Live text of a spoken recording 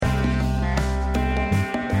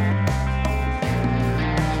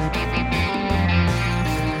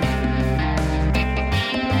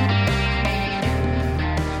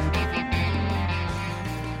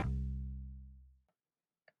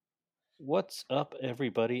What's up,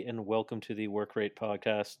 everybody, and welcome to the Work Rate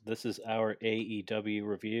Podcast. This is our AEW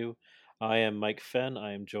review. I am Mike Fenn.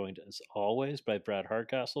 I am joined, as always, by Brad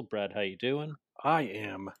Hardcastle. Brad, how you doing? I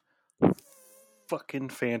am fucking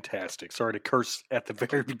fantastic. Sorry to curse at the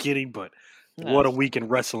very beginning, but what a That's week in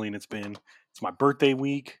wrestling it's been. It's my birthday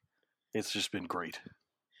week. It's just been great.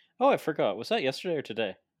 Oh, I forgot. Was that yesterday or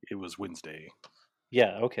today? It was Wednesday.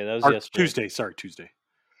 Yeah, okay, that was Or yesterday. Tuesday. Sorry, Tuesday.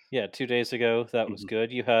 Yeah, 2 days ago. That was Mhm.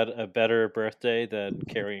 good. You had a better birthday than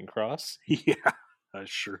Karrion Kross. Yeah, I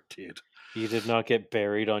sure did. You did not get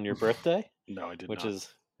buried on your birthday, No, I did which not.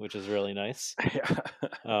 is really nice. Yeah.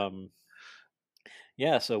 Um,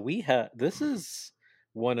 yeah, so this is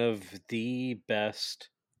one of the best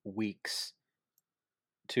weeks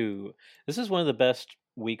this is one of the best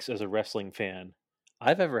weeks as a wrestling fan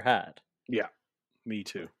I've ever had. Yeah, me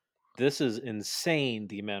too. This is insane,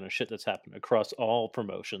 the amount of shit that's happened across all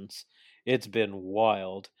promotions. It's been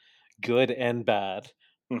wild, good and bad.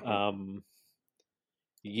 Mhm.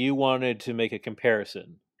 You wanted to make a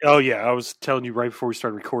comparison. Oh, yeah. I was telling you right before we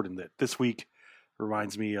started recording that this week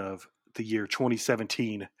reminds me of the year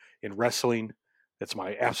 2017 in wrestling. That's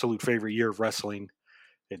my absolute favorite year of wrestling.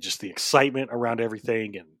 And just the excitement around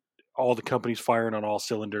everything and all the companies firing on all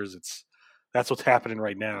cylinders. That's what's happening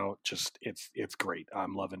right now. Just it's great.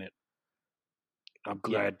 I'm loving it. I'm Yeah,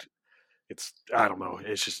 glad I don't know.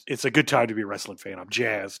 It's a good time to be a wrestling fan. I'm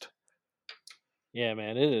jazzed. yeah,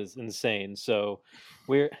 man, it is insane. So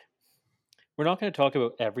we're we're not going to talk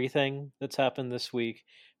about everything that's happened this week,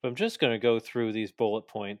 but I'm just going to go through these bullet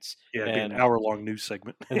points, Yeah, it'd be an and hour long news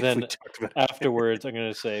segment and if we then talked about afterwards I'm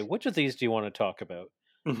going to say, which of these do you want to talk about?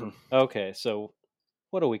 it. Hmm. Okay, so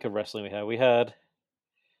what a week of wrestling we had.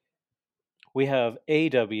 We have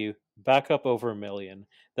AEW back up over 1 million.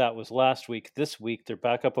 That was last week. This week they're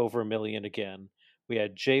back up over 1 million again. We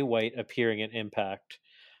had Jay White appearing in Impact.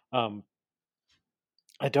 Um,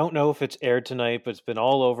 I don't know if it's aired tonight, but it's been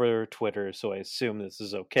all over Twitter, so I assume this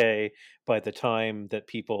is okay. By the time that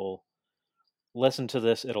people listen to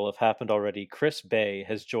this, it'll have happened already. Chris Bay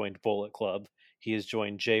has joined Bullet Club. He has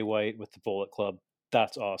joined Jay White with the Bullet Club.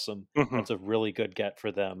 That's awesome. Hmm. That's a really good get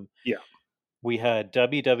for them. Yeah, We had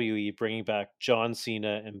WWE bringing back John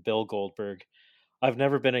Cena and Bill Goldberg. I've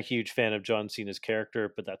never been a huge fan of John Cena's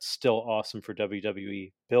character, but that's still awesome for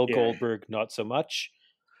WWE. Bill yeah, Goldberg, not so much.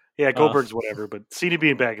 yeah. Uh, Goldberg's whatever, but Cena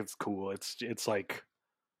being back, it's cool. It's like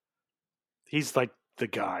he's like the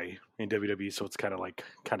guy in WWE, so it's kind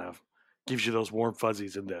of gives you those warm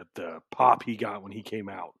fuzzies. And the pop he got when he came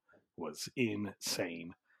out was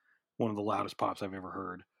insane. One of the loudest pops I've ever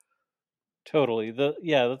heard. totally.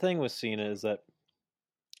 The thing with Cena is that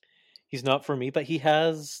he's not for me, but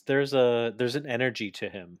there's an energy to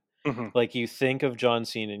him. Hmm. Like you think of John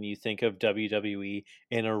Cena and you think of WWE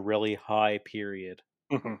in a really high period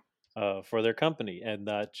Hmm. for their company, and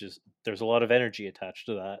that just there's a lot of energy attached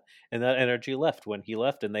to that, and that energy left when he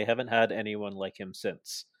left, and they haven't had anyone like him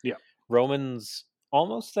since. Yeah, Roman's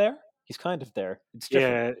almost there. He's kind of there. It's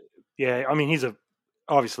different. yeah, yeah. I mean, he's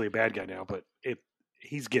obviously a bad guy now, but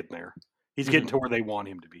he's getting there. He's getting Hmm to where they want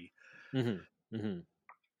him to be. hmm hmm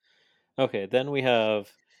Okay, then we have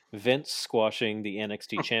Vince squashing the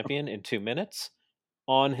NXT champion in 2 minutes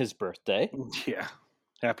on his birthday, Yeah,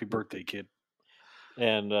 happy birthday, kid.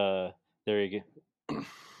 and there you go.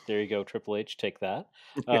 There you go, Triple H. Take that.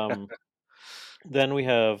 Yeah. Um, then we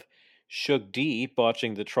have Shug D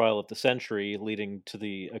botching the trial of the century, leading to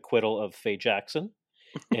the acquittal of Faye Jackson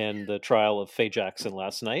in the trial of Faye Jackson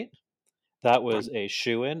last night. That was a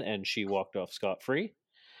shoe-in, and she walked off scot-free.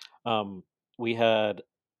 We had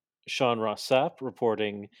Sean Ross Sapp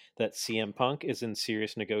reporting that CM Punk is in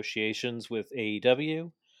serious negotiations with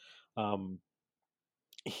AEW. Um,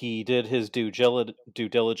 he did his due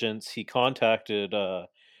diligence. He contacted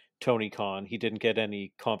Tony Khan. He didn't get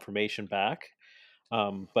any confirmation back,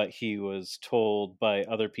 but he was told by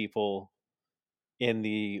other people in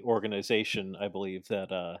the organization, I believe,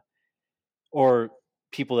 or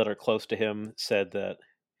people that are close to him said that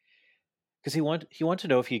because he wanted to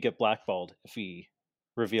know if he'd get blackballed if he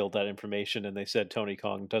revealed that information, and they said Tony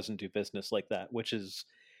Khan doesn't do business like that, which is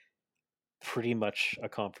pretty much a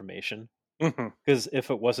confirmation. Hmm. Because if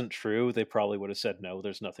it wasn't true, they probably would have said no.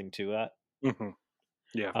 There's nothing to that. Hmm.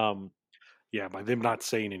 Yeah, Um, yeah. By them not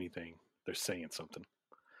saying anything, they're saying something.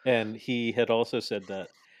 and he had also said that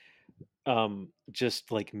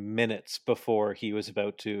just like minutes before he was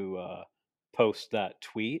about to post that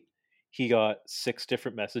tweet, he got 6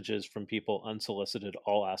 different messages from people unsolicited,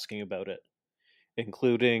 all asking about it,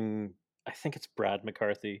 including I think it's Brad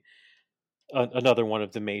McCarthy, another one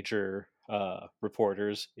of the major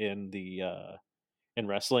reporters in in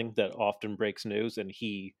wrestling that often breaks news, and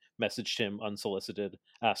he messaged him unsolicited,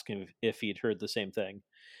 asking if he'd heard the same thing.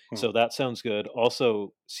 So that sounds good.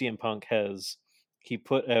 Also, CM Punk he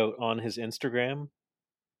put out on his Instagram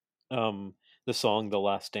the song "The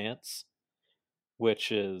Last Dance,"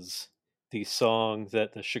 which is the song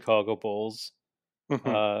that the Chicago Bulls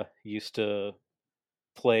used to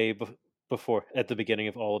play before at the beginning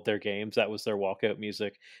of all of their games. That was their walkout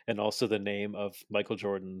music, and also the name of Michael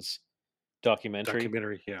Jordan's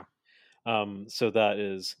documentary. Yeah. So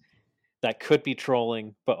that could be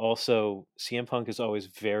trolling, but also CM Punk is always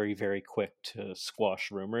very, very quick to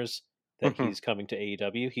squash rumors that he's coming to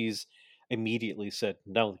AEW. He's immediately said,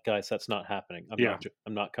 "No, guys, that's not happening.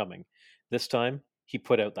 I'm not coming." This time, he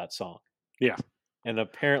put out that song. Yeah. And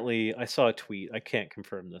apparently, I saw a tweet. I can't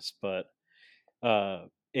confirm this, but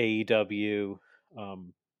AEW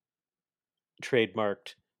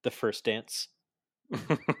trademarked the first dance,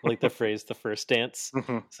 like the phrase "the first dance."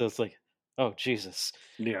 So it's like, oh Jesus,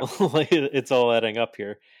 Yeah. like it's all adding up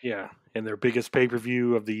here. Yeah, and their biggest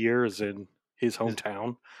pay-per-view of the year is in his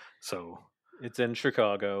hometown, so it's in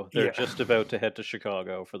Chicago. They're just about to head to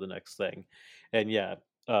Chicago for the next thing, and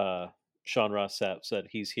Sean Ross Sapp said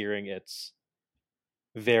he's hearing it's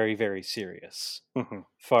very, very serious.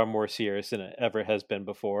 Far more serious than it ever has been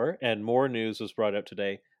before. And more news was brought out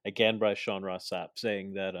today, again by Sean Ross Sapp,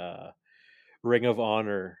 saying that Ring of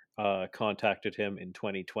Honor contacted him in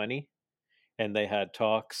 2020, and they had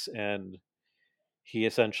talks, and he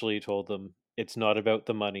essentially told them it's not about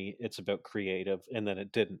the money, it's about creative. And then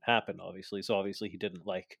it didn't happen, obviously. So obviously he didn't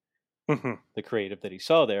like the creative that he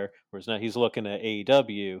saw there. Whereas now he's looking at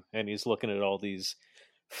AEW, and he's looking at all these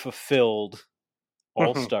fulfilled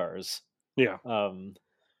all-stars yeah,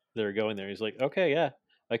 they're going there. He's like, okay, yeah,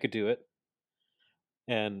 I could do it.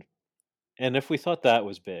 And if we thought that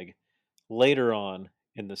was big, later on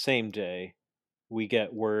in the same day, we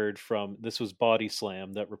get word from, this was Body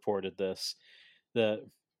Slam that reported this, that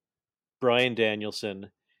Bryan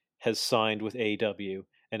Danielson has signed with AEW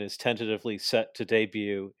and is tentatively set to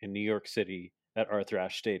debut in New York City at Arthur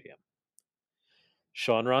Ashe Stadium.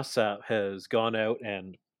 Sean Ross Sapp has gone out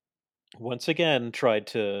and once again tried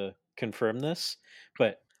to confirm this,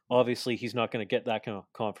 but obviously he's not going to get that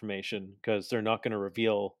confirmation because they're not going to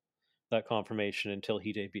reveal that confirmation until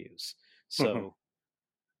he debuts. So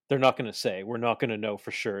they're not going to say, we're not going to know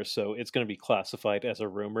for sure. So it's going to be classified as a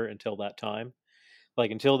rumor until that time.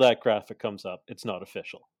 Like until that graphic comes up, it's not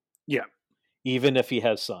official. Yeah. Even if he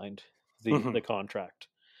has signed the contract.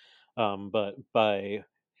 But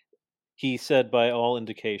he said by all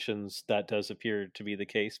indications that does appear to be the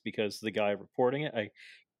case because the guy reporting it,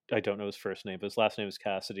 I don't know his first name, but his last name is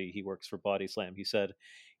Cassidy. He works for Body Slam. He said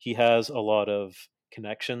he has a lot of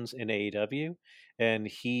connections in AEW, and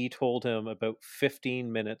he told him about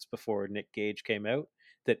 15 minutes before Nick Gage came out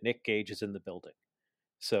that Nick Gage is in the building.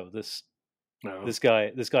 So this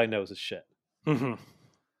guy knows his shit.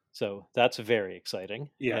 So that's very exciting.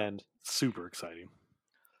 Yeah, and super exciting.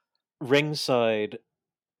 Ringside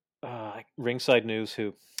News,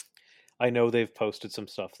 who I know they've posted some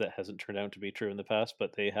stuff that hasn't turned out to be true in the past,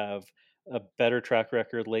 but they have a better track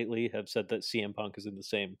record lately, have said that CM Punk is in the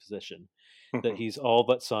same position, that he's all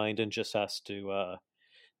but signed and just has to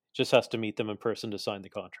meet them in person to sign the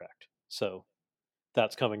contract. So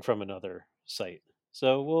that's coming from another site.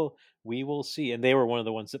 So we will see. And they were one of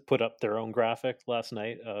the ones that put up their own graphic last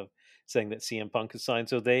night of saying that CM Punk is signed.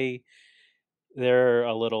 So they're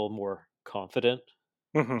a little more confident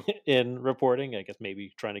in reporting. I guess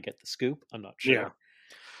maybe trying to get the scoop. I'm not sure.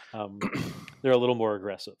 Yeah. They're a little more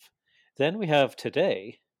aggressive. Then we have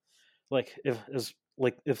today,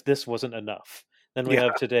 if this wasn't enough, then we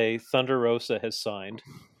have today Thunder Rosa has signed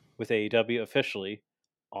with AEW officially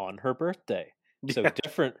on her birthday. So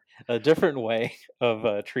a different way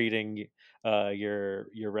of treating your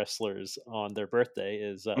wrestlers on their birthday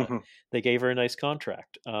is they gave her a nice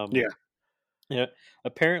contract. Yeah,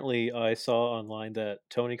 apparently I saw online that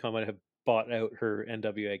Tony Khan might have bought out her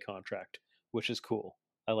NWA contract, which is cool.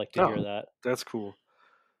 I like to hear that. That's cool.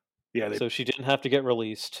 Yeah. So she didn't have to get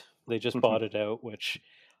released. They just bought it out, which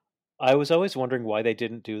I was always wondering why they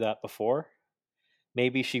didn't do that before.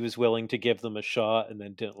 Maybe she was willing to give them a shot and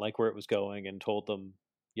then didn't like where it was going and told them,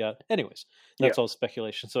 yeah. Anyways, that's all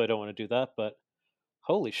speculation, so I don't want to do that. But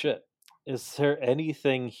holy shit. Is there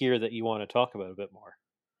anything here that you want to talk about a bit more?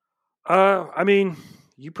 I mean,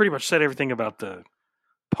 you pretty much said everything about the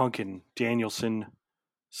Punk and Danielson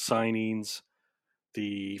signings.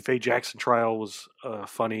 The Faye Jackson trial was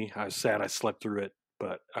funny. I was sad I slept through it,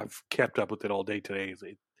 but I've kept up with it all day today.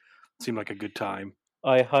 It seemed like a good time.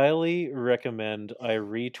 I highly recommend. I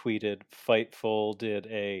retweeted. Fightful did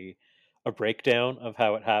a a breakdown of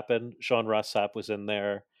how it happened. Sean Ross Sapp was in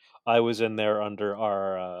there. I was in there under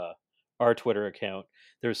our Twitter account.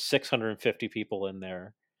 There's 650 people in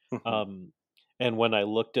there. And when I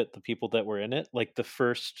looked at the people that were in it, like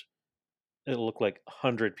it looked like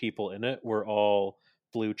 100 people in it were all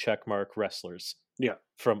blue checkmark wrestlers. Yeah.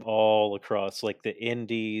 From all across, like the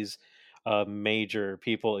indies, major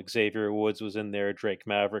people. Xavier Woods was in there. Drake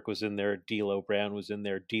Maverick was in there. D'Lo Brown was in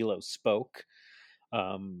there. D'Lo spoke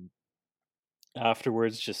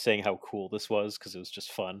afterwards, just saying how cool this was because it was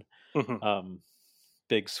just fun.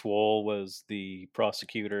 Big Swole was the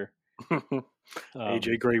prosecutor.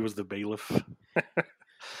 AJ Gray was the bailiff.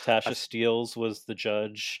 Tasha Steeles was the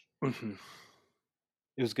judge. It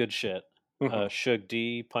was good shit. Shug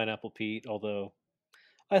D, Pineapple Pete, although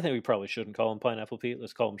I think we probably shouldn't call him Pineapple Pete.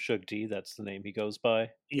 Let's call him Shug D. That's the name he goes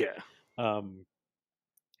by. Yeah.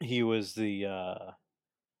 He was the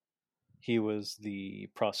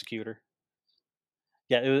prosecutor.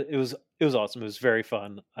 Yeah, it was awesome. It was very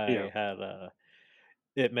fun. I had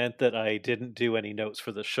it meant that I didn't do any notes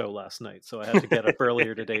for the show last night, so I had to get up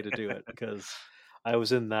earlier today to do it because I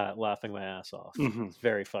was in that laughing my ass off. It's a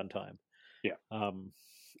very fun time. Yeah.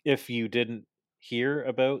 If you didn't hear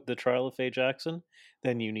about the trial of Faye Jackson,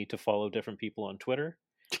 then you need to follow different people on Twitter.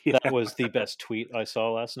 Yeah. That was the best tweet I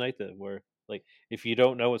saw last night. That were like, if you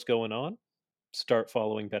don't know what's going on, start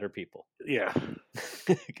following better people. Yeah.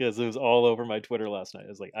 Because it was all over my Twitter last night. I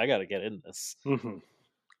was like, I got to get in this.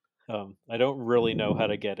 I don't really know how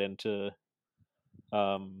to get into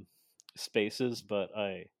spaces, but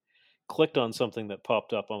I clicked on something that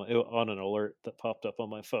popped up on an alert that popped up on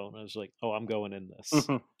my phone. I was like, oh, I'm going in this.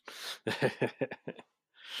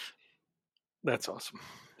 That's awesome.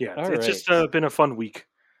 Yeah, it's just been a fun week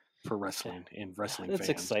for wrestling and wrestling fans. It's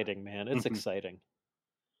exciting, man. It's exciting.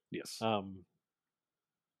 Yes.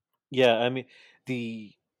 Yeah, I mean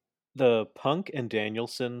the Punk and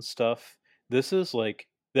Danielson stuff, this is like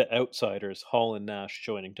the outsiders, Hall and Nash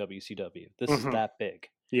joining WCW. This is that big.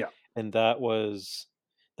 Yeah. And that was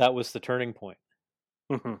the turning point.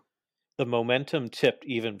 The momentum tipped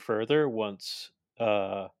even further once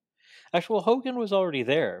actually, Hogan was already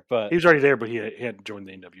there, but he was already there, but he hadn't joined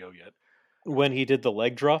the NWO yet. When he did the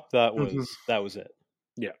leg drop, that was it.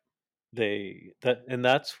 Yeah. And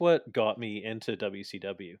that's what got me into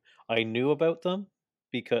WCW. I knew about them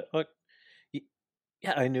because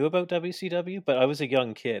I knew about WCW, but I was a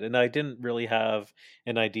young kid and I didn't really have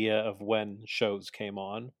an idea of when shows came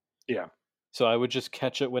on. Yeah. So I would just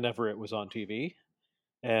catch it whenever it was on TV.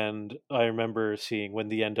 And I remember seeing when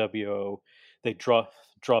the NWO, they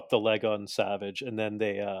dropped the leg on Savage, and then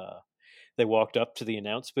they walked up to the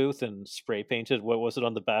announce booth and spray painted, what was it,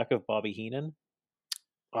 on the back of Bobby Heenan?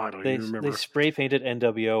 I don't even remember. They spray painted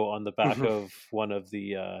NWO on the back of one of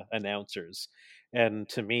the announcers. And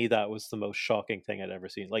to me, that was the most shocking thing I'd ever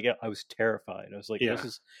seen. Like, I was terrified. I was like, this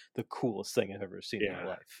is the coolest thing I've ever seen in my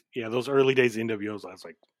life. Yeah, those early days of NWOs, I was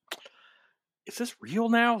like, is this real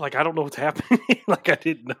now? Like, I don't know what's happening. Like, I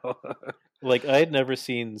didn't know. Like, I had never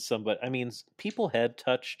seen somebody... I mean, people had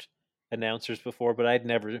touched announcers before, but I'd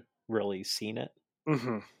never really seen it.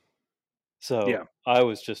 So I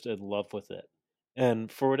was just in love with it.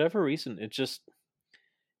 And for whatever reason, it just...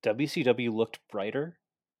 WCW looked brighter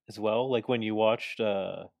as well. Like, when you watched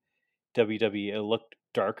WWE, it looked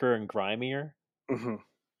darker and grimier.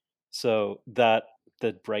 So the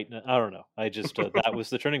brightness, I don't know. I just that was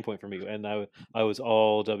the turning point for me, and I was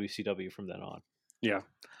all WCW from then on. Yeah,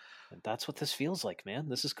 and that's what this feels like, man.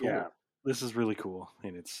 This is cool. Yeah, this is really cool,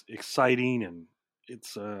 and it's exciting, and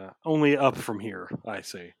it's only up from here, I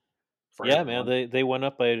say. Yeah, everyone. Man, they went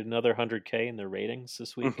up by another 100K in their ratings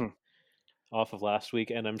this week, off of last week,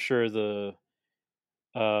 and I'm sure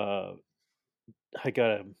I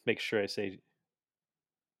gotta make sure I say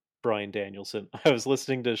Bryan Danielson. I was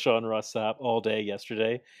listening to Sean Ross Sapp all day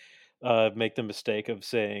yesterday, make the mistake of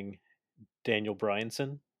saying Daniel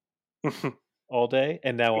Bryanson all day,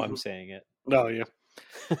 and now I'm saying it. Oh, yeah.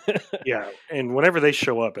 Yeah, and whenever they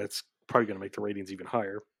show up, it's probably going to make the ratings even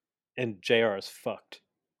higher. And JR is fucked.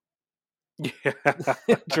 Yeah.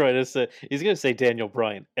 Trying to say, he's going to say Daniel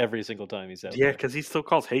Bryan every single time he's out. Yeah, because he still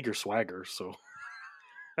calls Hager Swagger, so.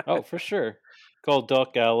 Oh, for sure. Called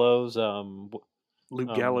Doc Gallows.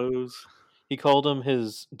 Luke Gallows. He called him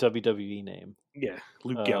his WWE name. Yeah,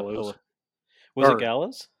 Luke Gallows. Was it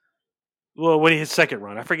Gallows? Well, when his second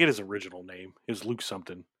run, I forget his original name. It was Luke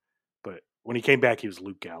something, but when he came back, he was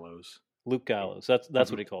Luke Gallows. Luke Gallows. That's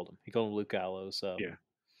what he called him. He called him Luke Gallows. Yeah.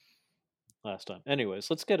 Last time. Anyways,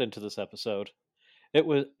 let's get into this episode.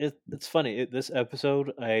 It's funny. This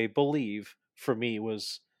episode, I believe, for me,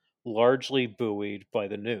 was largely buoyed by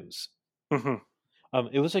the news.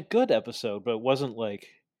 It was a good episode, but it wasn't like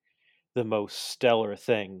the most stellar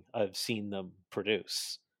thing I've seen them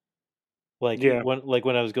produce. Yeah,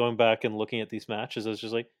 When I was going back and looking at these matches, I was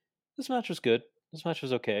just like, this match was good. This match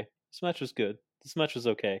was okay. This match was good. This match was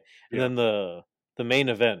okay. And yeah, then the main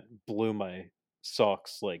event blew my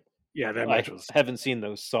socks. Like yeah. That match I was. haven't seen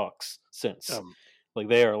those socks since. Um, Like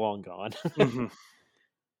they are long gone. mhm.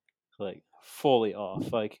 Like fully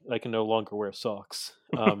off. I can no longer wear socks.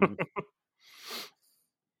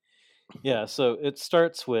 Yeah, so it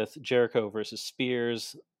starts with Jericho versus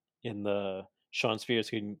Spears. In the Sean Spears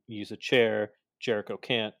can use a chair, Jericho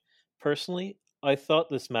can't. Personally, I thought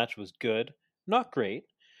this match was good. Not great,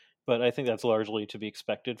 but I think that's largely to be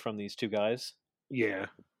expected from these two guys. Yeah,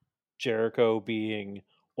 Jericho being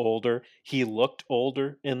older. He looked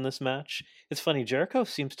older in this match. It's funny, Jericho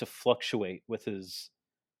seems to fluctuate with his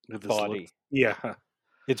with this look. body. Yeah,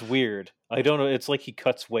 It's weird. I don't know. It's like he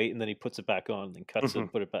cuts weight and then he puts it back on, and then cuts mhm.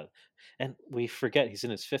 it, put it back. And we forget he's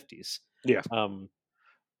in his 50s. Yeah, Um,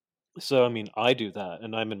 so I mean, I do that,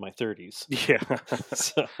 and I'm in my 30s. yeah.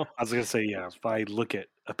 So I was gonna say, yeah. If I look at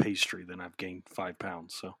a pastry, then I've gained 5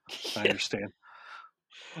 pounds. So I yeah, understand.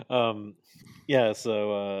 um, yeah.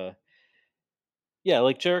 So yeah,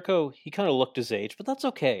 like Jericho, he kind of looked his age, but that's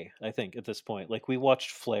okay. I think at this point, like we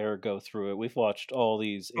watched Flair go through it, we've watched all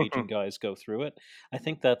these Mhm. aging guys go through it. I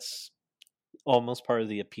think that's almost part of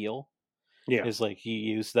the appeal. Yeah. Is like he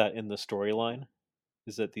used that in the storyline.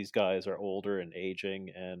 Is that these guys are older and aging,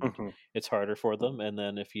 and Mhm. it's harder for them. And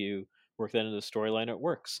then if you work that into the storyline, it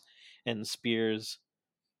works. And Spears,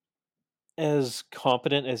 as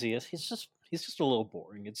competent as he is, he's just a little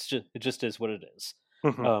boring. It just is what it is.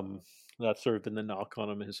 Mhm. Um, that's sort of been the knock on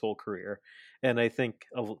him his whole career, and I think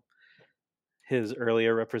his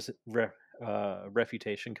earlier reputation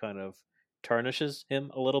kind of tarnishes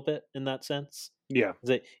him a little bit in that sense. Yeah.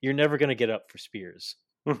 That you're never going to get up for Spears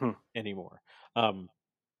Mhm. anymore.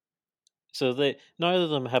 So they neither of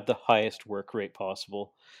them have the highest work rate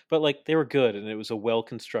possible, but like they were good, and it was a well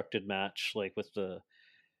constructed match, like with the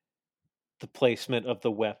placement of the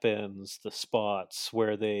weapons, the spots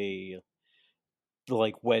where they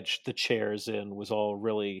like wedged the chairs in was all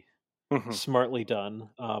really Mhm. smartly done.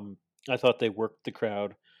 I thought they worked the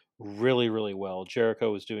crowd really, really well.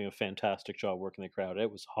 Jericho was doing a fantastic job working the crowd. It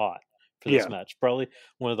was hot for this Yeah. match, probably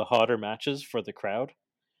one of the hotter matches for the crowd,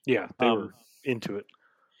 Yeah. They um, were into it.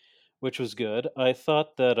 which was good. I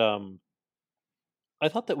thought that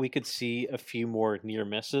we could see a few more near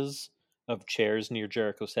misses of chairs near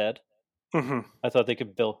Jericho's head. Mhm. I thought they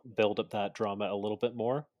could build up that drama a little bit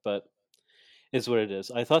more, but is what it is.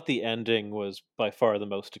 I thought the ending was by far the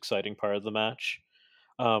most exciting part of the match.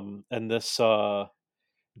 And this saw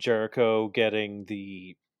Jericho getting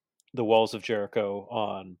the walls of Jericho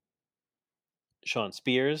on Sean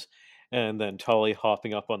Spears, and then Tully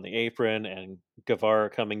hopping up on the apron, and Guevara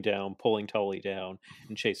coming down, pulling Tully down,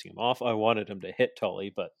 and chasing him off. I wanted him to hit Tully,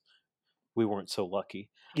 but we weren't so lucky.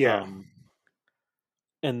 Yeah. Um,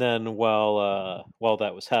 and then while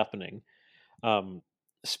that was happening, um,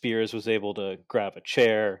 Spears was able to grab a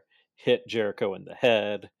chair, hit Jericho in the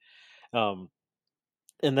head, um,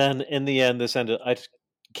 and then in the end, this ended. I just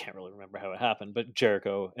can't really remember how it happened, but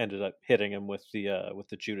Jericho ended up hitting him with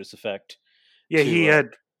the Judas effect Yeah. He to had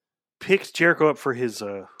picked Jericho up for his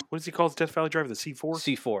what does he call his Death Valley driver, the C4,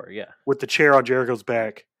 C4. Yeah. with the chair on Jericho's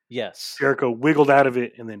back. Yes. Jericho wiggled out of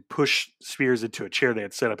it and then pushed Spears into a chair they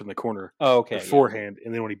had set up in the corner Oh, okay. Yeah. beforehand.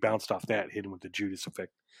 And then when he bounced off that, hit him with the Judas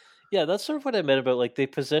effect. Yeah, that's sort of what I meant about like they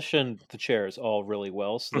positioned the chairs all really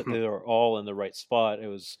well so that Mhm. they were all in the right spot. It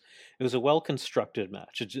was a well constructed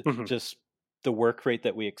match. Mhm. Just the work rate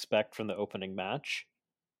that we expect from the opening match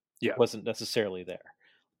Yeah. wasn't necessarily there.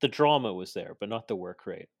 The drama was there, but not the work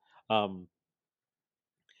rate. Um,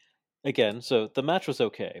 Again, so the match was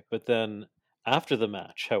okay, but then after the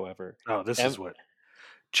match, however, Oh, this M- is what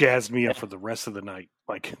jazzed me up for the rest of the night.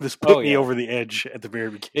 Like this oh put me yeah, over the edge at the very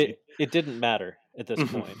beginning. it didn't matter at this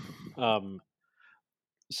Mhm. point.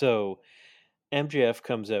 So MJF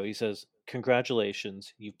comes out. He says,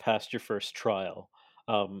 "Congratulations, you've passed your first trial.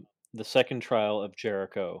 The second trial of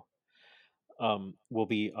Jericho will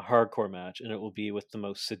be a hardcore match, and it will be with the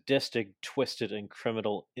most sadistic, twisted, and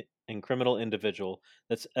criminal individual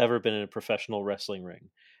that's ever been in a professional wrestling ring.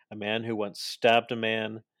 A man who once stabbed a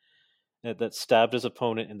man that stabbed his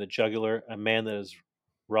opponent in the jugular. A man that has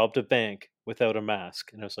robbed a bank without a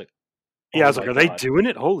mask." And I was like, Yeah, I "Oh was like, my are they god!" doing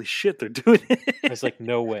it? Holy shit, they're doing I it. was like,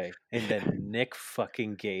 "No way!" And then Nick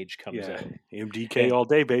fucking Gage comes Yeah, out, MDK and all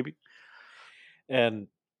day, baby. and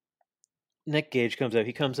Nick Gage comes out.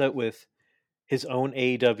 He comes out with his own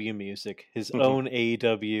AEW music, his Mhm. own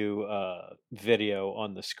AEW video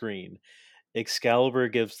on the screen, Excalibur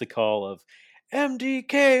gives the call of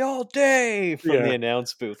MDK all day from the Yeah.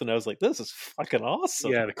 announce booth, and I was like, this is fucking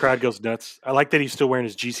awesome. Yeah, the crowd goes nuts. I like that he's still wearing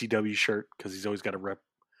his GCW shirt because he's always got a rep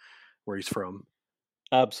where he's from.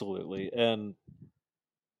 Absolutely. And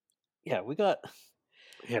yeah,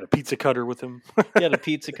 He had a pizza cutter with him. he had a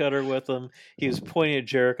pizza cutter with him. He was pointing at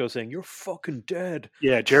Jericho saying, "You're fucking dead."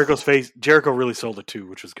 Yeah, Jericho really sold it too,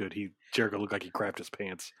 which was good. Jericho looked like he crapped his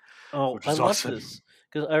pants. Oh, Which I is love awesome. this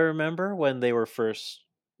because I remember when they were first,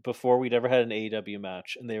 before we'd ever had an AEW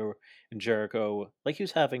match, and they were in Jericho, like he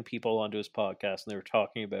was having people onto his podcast, and they were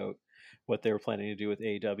talking about what they were planning to do with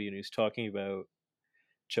AEW, and he was talking about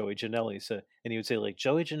Joey Janela. So, and he would say like,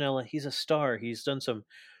 Joey Janela, he's a star. He's done some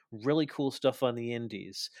really cool stuff on the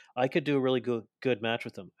indies. I could do a really good match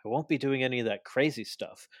with him. I won't be doing any of that crazy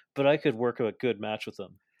stuff, but I could work a good match with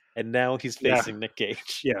him. And now he's facing Nick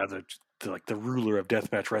Gage. Yeah, the ruler of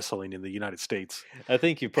deathmatch wrestling in the United States. I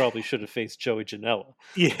think he probably should have faced Joey Janela.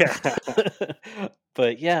 Yeah.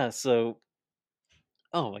 But yeah, so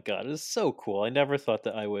oh my god, it's so cool. I never thought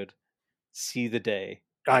that I would see the day.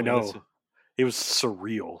 I know. It was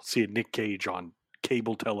surreal seeing Nick Cage on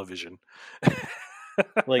cable television.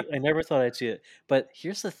 Like, I never thought I'd see it. But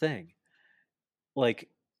here's the thing. Like,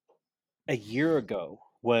 a year ago,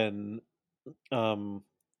 when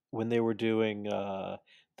they were doing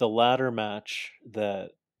the ladder match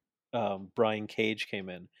that Brian Cage came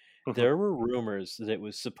in, there were rumors that it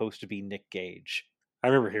was supposed to be Nick Gage. I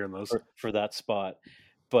remember hearing those. For that spot.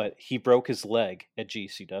 But he broke his leg at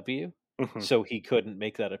GCW, so he couldn't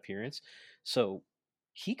make that appearance. So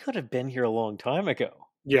he could have been here a long time ago.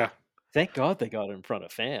 Yeah. Thank God they got it in front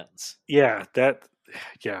of fans. Yeah, I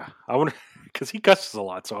wonder, because he cusses a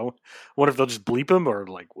lot, so I wonder if they'll just bleep him, or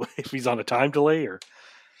like if he's on a time delay, or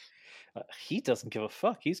he doesn't give a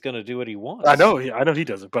fuck. He's going to do what he wants. I know he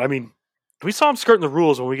doesn't, but I mean, we saw him skirting the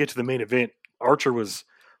rules when we get to the main event. Archer was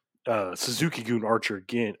Suzuki-gun Archer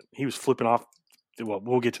again. He was flipping off. Well,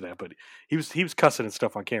 we'll get to that, but he was cussing and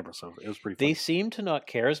stuff on camera, so it was pretty funny. They seem to not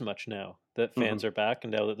care as much now that fans are back,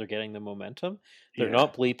 and now that they're getting the momentum. They're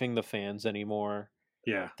not bleeping the fans anymore.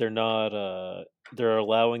 Yeah. They're not they're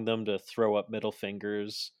allowing them to throw up middle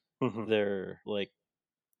fingers. They're like,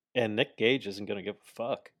 and Nick Gage isn't going to give a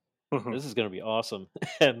fuck. This is going to be awesome.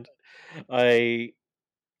 And I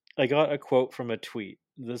got a quote from a tweet.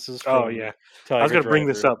 This is from Tiger I was going to bring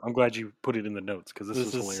this up. I'm glad you put it in the notes because this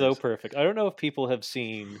is hilarious. So perfect. I don't know if people have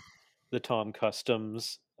seen the Tom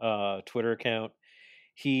Customs Twitter account.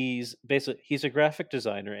 He's a graphic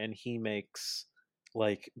designer, and he makes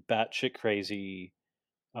like batshit crazy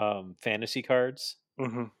fantasy cards.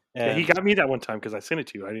 And he got me that one time because I sent it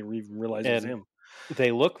to you. I didn't even realize it was him.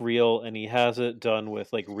 They look real, and he has it done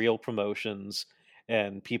with like real promotions,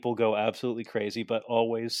 and people go absolutely crazy. But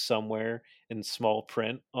always somewhere in small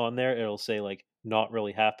print on there, it'll say like "not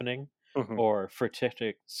really happening," or for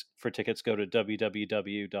tickets go to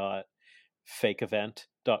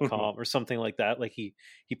www.fakeevent.com or something like that. Like he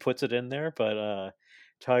puts it in there. But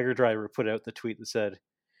Tiger Driver put out the tweet that said,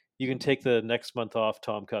 "You can take the next month off,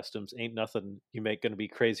 Tom Customs. Ain't nothing you make going to be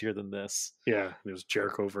crazier than this." Yeah, it was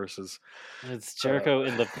Jericho versus... It's Jericho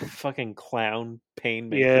in the fucking clown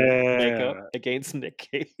painmaker makeup against Nick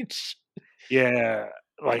Cage. Yeah,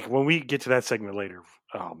 like when we get to that segment later,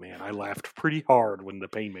 oh man, I laughed pretty hard when the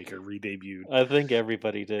Painmaker re-debuted. I think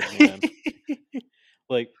everybody did, man.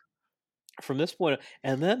 Like, from this point,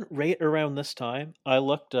 and then right around this time, I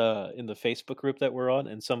looked in the Facebook group that we're on,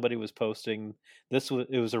 and somebody was posting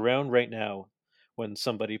it was around right now when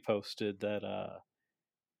somebody posted that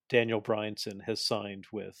Daniel Bryanson has signed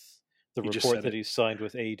with the report that he's signed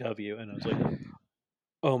with AEW, and I was like,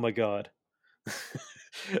 oh my god.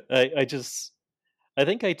 I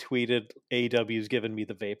think I tweeted AEW's given me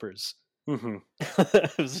the vapors. I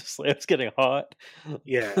was getting hot.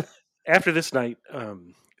 Yeah. After this night,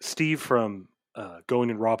 Steve from Going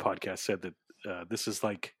in Raw podcast said that this is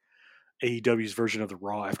like AEW's version of the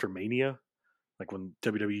Raw after Mania, like when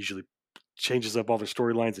WWE usually changes up all their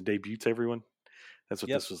storylines and debuts everyone. That's what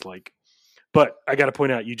this was like. But I got to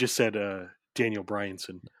point out, you just said Daniel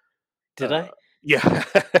Bryanson. Did I? Yeah.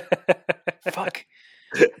 Fuck.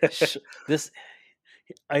 This.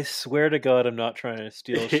 I swear to God, I'm not trying to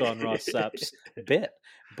steal Sean Ross Sapp's bit,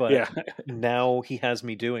 but now he has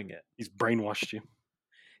me doing it. He's brainwashed you.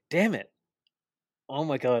 Damn it. Oh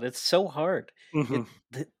my God, it's so hard.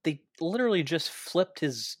 They literally just flipped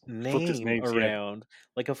his name around.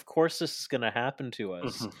 Like, of course this is going to happen to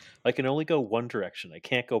us. I can only go one direction. I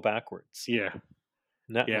can't go backwards. Yeah.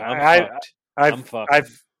 I'm fucked.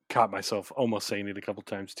 I've caught myself almost saying it a couple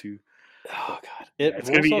times too. Oh God. It's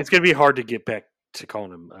going to be hard to get back to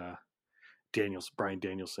calling him Brian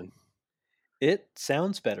Danielson. It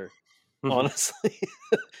sounds better, honestly.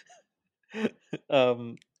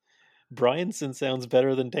 Bryanson sounds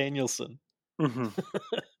better than Danielson.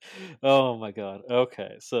 Oh my god.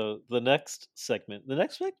 Okay, so the next segment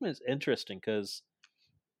is interesting because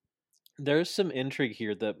there's some intrigue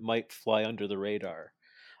here that might fly under the radar.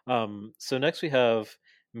 So next we have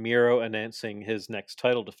Miro announcing his next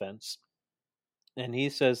title defense, and he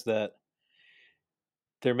says that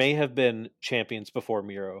there may have been champions before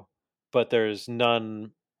Miro, but there's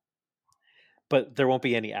none. But there won't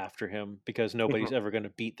be any after him because nobody's ever going to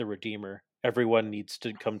beat the Redeemer. Everyone needs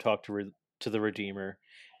to come talk to the Redeemer,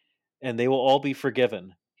 and they will all be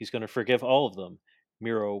forgiven. He's going to forgive all of them.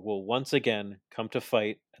 Miro will once again come to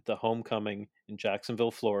fight at the homecoming in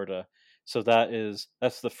Jacksonville, Florida. So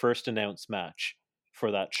that's the first announced match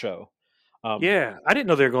for that show. Yeah, I didn't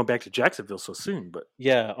know they were going back to Jacksonville so soon, but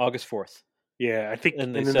Yeah, August 4th. yeah, I think,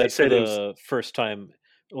 And and they then they said for said it was, the first time,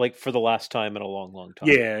 like for the last time in a long, long time.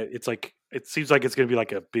 yeah, it's like it seems like it's going to be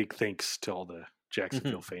like a big thanks to all the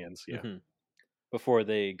Jacksonville fans. Yeah, Before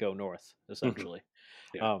they go north, Mhm. essentially.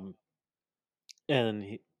 Yeah.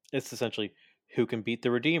 And it's essentially who can beat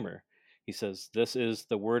the Redeemer. He says, "This is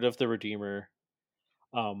the word of the Redeemer."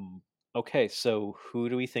 Okay, so who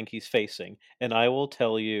do we think he's facing? And I will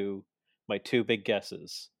tell you my two big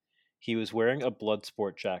guesses. He was wearing a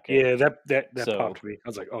Bloodsport jacket. Yeah, that So popped me. I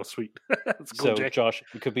was like, oh, sweet. That's a cool so jacket.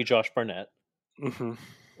 it could be Josh Barnett. hmm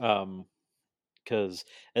Because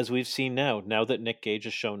as we've seen now that Nick Gage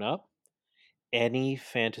has shown up, any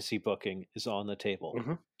fantasy booking is on the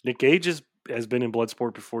table. Nick Gage has been in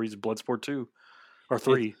Bloodsport before. He's in Bloodsport 2 or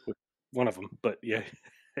 3, one of them. But yeah.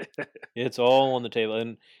 It's all on the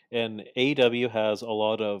table, and AEW has a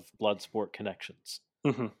lot of Bloodsport connections.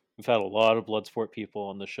 We've had a lot of Bloodsport people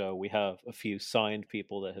on the show. We have a few signed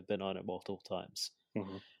people that have been on it multiple times,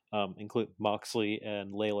 include Moxley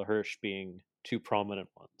and Layla Hirsch being two prominent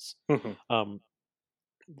ones.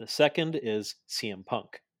 The second is CM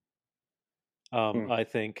Punk. I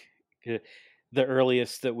think the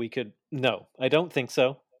earliest that we could. No, I don't think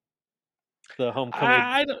so. The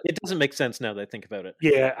homecoming. It doesn't make sense now that I think about it.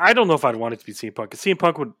 Yeah, I don't know if I'd want it to be CM Punk because CM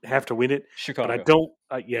Punk would have to win it. Chicago. But I don't.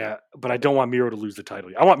 But I don't want Miro to lose the title.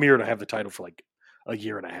 I want Miro to have the title for like a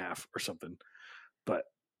year and a half or something. But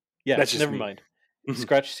yeah, that's just never mind.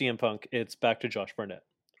 Scratch CM Punk. It's back to Josh Barnett.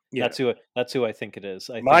 Yeah. That's who I think it is.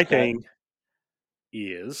 My thing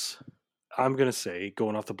is, I'm gonna say,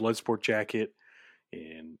 going off the Bloodsport jacket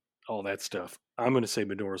and all that stuff, I'm gonna say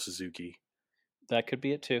Minoru Suzuki. That could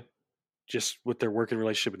be it too. Just with their working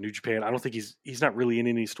relationship with New Japan, I don't think he's not really in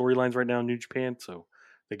any storylines right now in New Japan, so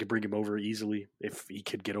they could bring him over easily if he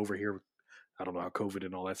could get over here. I don't know how COVID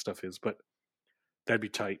and all that stuff is, but that'd be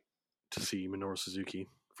tight to see Minoru Suzuki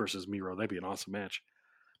versus Miro. That'd be an awesome match.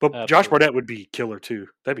 But Absolutely. Josh Barnett would be killer too.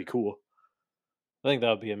 That'd be cool. I think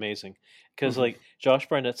that would be amazing because like Josh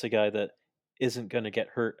Barnett's a guy that isn't going to get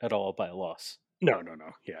hurt at all by a loss. No.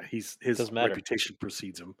 Yeah, his reputation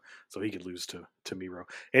precedes him, so he could lose to Miro.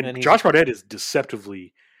 And Josh Barnett is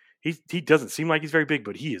deceptively. He doesn't seem like he's very big,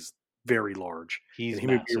 but he is very large. He's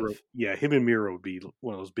massive. Him and Miro would be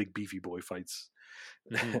one of those big beefy boy fights.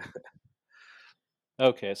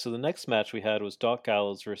 Okay, so the next match we had was Doc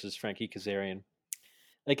Gallows versus Frankie Kazarian.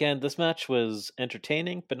 Again, this match was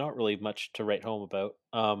entertaining, but not really much to write home about.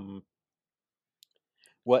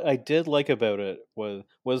 What I did like about it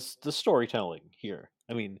was the storytelling here.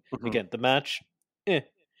 I mean, again, the match,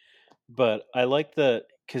 but I like that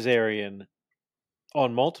Kazarian,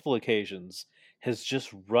 on multiple occasions, has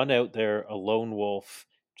just run out there a lone wolf,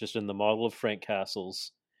 just in the model of Frank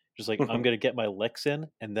Castle's, just like, I'm going to get my licks in,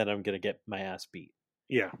 and then I'm going to get my ass beat.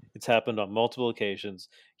 Yeah. It's happened on multiple occasions.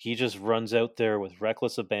 He just runs out there with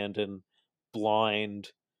reckless abandon, blind,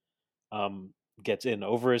 gets in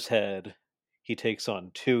over his head. He takes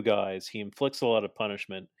on two guys. He inflicts a lot of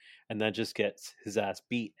punishment and then just gets his ass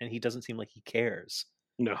beat. And he doesn't seem like he cares.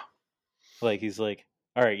 No. Like, he's like,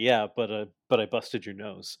 all right, yeah, but I busted your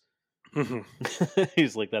nose.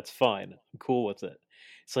 He's like, that's fine. I'm cool with it.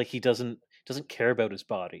 It's like he doesn't care about his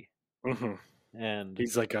body. And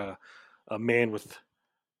he's like a man with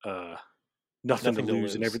nothing to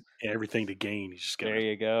lose and everything to gain. He's just there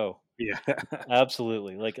you go. Yeah.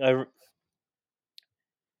 Absolutely. Like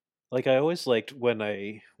I always liked when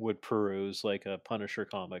I would peruse like a Punisher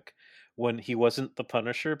comic when he wasn't the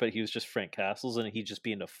Punisher, but he was just Frank Castles and he'd just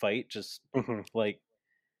be in a fight, just like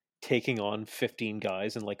taking on 15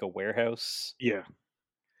 guys in like a warehouse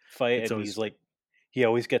fight. And he's like, he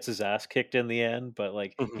always gets his ass kicked in the end, but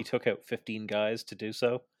like he took out 15 guys to do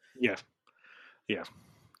so. Yeah.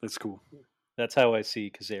 That's cool. That's how I see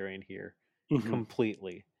Kazarian here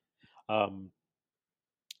completely.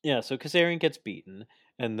 yeah, so Kazarian gets beaten,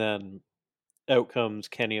 and then out comes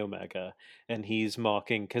Kenny Omega, and he's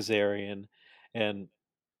mocking Kazarian, and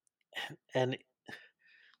and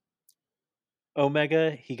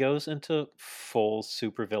Omega, he goes into full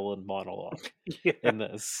supervillain monologue Yeah. in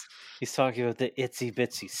this. He's talking about the itsy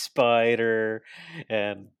bitsy spider,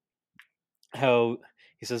 and how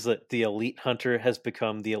he says that the elite hunter has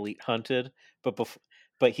become the elite hunted, but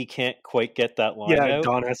but he can't quite get that line Yeah, out.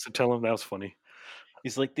 Don has to tell him. That was funny.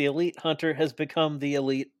 He's like, the elite hunter has become the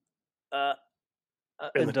elite, uh,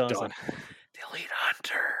 And and then Don's Don. like, the elite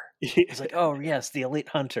hunter. Yeah. He's like, oh yes, the elite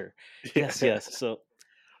hunter. Yes, Yeah. yes. So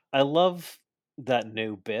I love that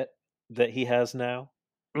new bit that he has now,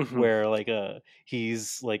 Hmm. where like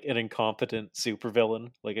he's like an incompetent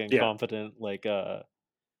supervillain, like an Yeah. incompetent like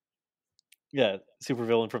yeah,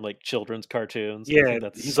 supervillain from like children's cartoons. I Yeah. think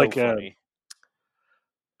that's He's so funny.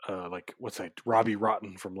 like what's that? Robbie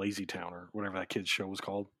Rotten from Lazy Town or whatever that kid's show was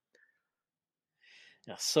called.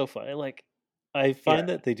 Yeah, so funny. Like I Yeah. find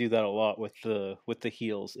that they do that a lot with the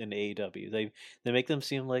heels in AEW. They make them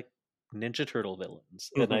seem like Ninja Turtle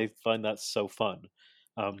villains, and Hmm. I find that so fun.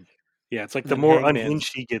 Um, Yeah. It's like the and more Hangman's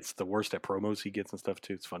unhinged he gets, the worse at promos he gets and stuff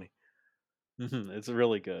too. It's funny. it's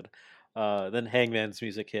really good. Then Hangman's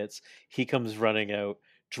music hits. He comes running out,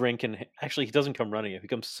 drinking. Actually, he doesn't come running out. He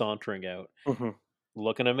comes sauntering out, Hmm.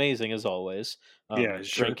 looking amazing as always. Yeah.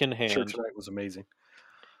 His Drink in shirt hand. tonight was amazing.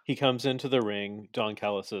 He comes into the ring. Don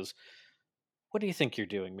Callis says, "What do you think you're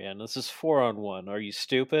doing, man? This is 4-on-1. Are you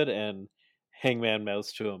stupid?" And Hangman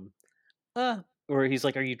mouths to him, or he's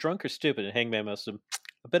like, "Are you drunk or stupid?" And Hangman mouths to him,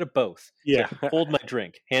 "A bit of both." He's Yeah. like, "Hold my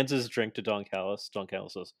drink." Hands his drink to Don Callis. Don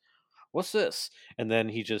Callis says, "What's this?" And then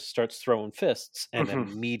he just starts throwing fists, and Hmm.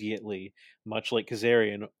 immediately, much like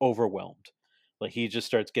Kazarian, overwhelmed. Like he just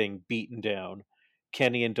starts getting beaten down.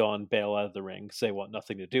 Kenny and Don bail out of the ring because they want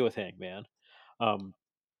nothing to do with Hangman. Um,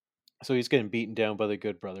 so he's getting beaten down by the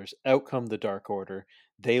Good Brothers. Out come the Dark Order.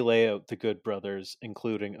 They lay out the Good Brothers,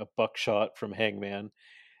 including a buckshot from Hangman.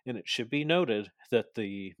 And it should be noted that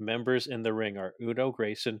the members in the ring are Uno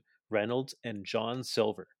Grayson, Reynolds, and John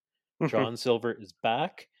Silver. John Silver is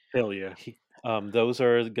back. Hell yeah. Those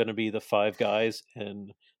are going to be the five guys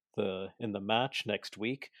in the match next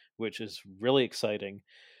week, which is really exciting.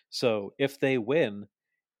 So if they win,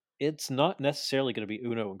 it's not necessarily going to be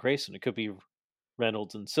Uno and Grayson. It could be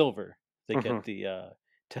Reynolds and Silver. They Hmm. get the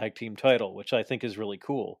tag team title, which I think is really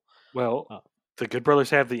cool. Well, Uh, the Good Brothers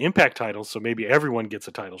have the Impact titles, so maybe everyone gets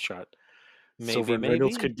a title shot. Silver maybe, and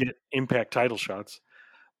Reynolds maybe could get Impact title shots,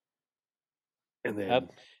 and have then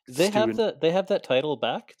they Stu have and that title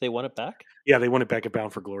back? They want it back? yeah, they won it back at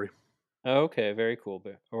Bound for Glory. Oh, okay, very cool.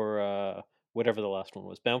 Or whatever the last one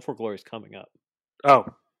was. Bound for Glory is coming up. Oh,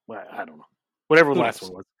 well, I don't know. Whatever the Who last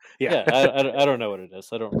knows? one was. Yeah. Yeah, I don't know what it is.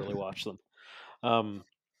 I don't really watch them. Um,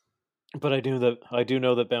 but I do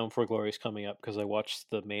know that Bound for Glory is coming up because I watched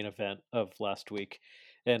the main event of last week,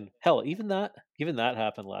 and hell, even that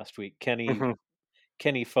happened last week. Kenny Hmm.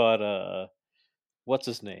 Kenny fought what's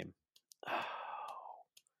his name?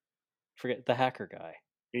 Forget the hacker guy,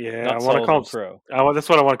 Yeah, I not want to call him. Solomon Crow. That's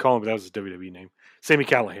what I want to call him, but that was his WWE name. Sammy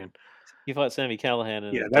Callahan. He fought Sammy Callahan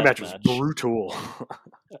in Yeah, a that death match was match. brutal.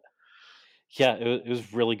 Yeah, it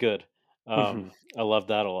was really good. Hmm. I love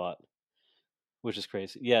that a lot, which is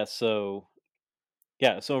crazy. Yeah, so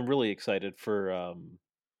I'm really excited for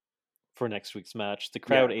next week's match. The Yeah.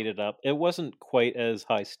 crowd ate it up. It wasn't quite as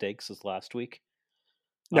high stakes as last week.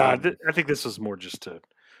 No, Um, I think this was more just to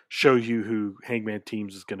show you who Hangman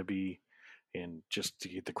Teams is going to be, and just to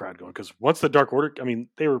get the crowd going. Because once the Dark Order, I mean,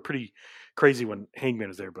 they were pretty crazy when Hangman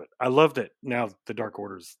was there, but I love that now the Dark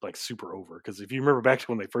Order is like super over. Because if you remember back to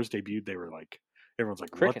when they first debuted, they were like, everyone's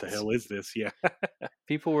like, "What the crickets. hell is this?" Yeah.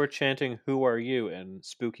 People were chanting "Who are you?" and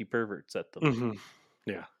spooky perverts at them. Hmm.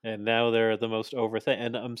 Yeah. And now they're the most over thing,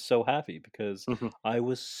 and I'm so happy because Hmm. I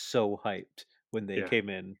was so hyped when they Yeah. came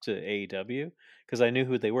in to AEW because I knew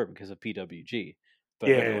who they were because of PWG, but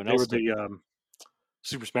Yeah. everyone They else were the didn't.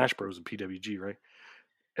 Super Smash Bros. In PWG, right?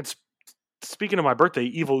 And speaking of my birthday,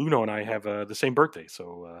 Evil Uno and I have the same birthday,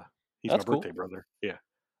 so he's my That's birthday cool. brother. Yeah,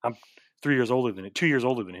 I'm 3 years older than 2 years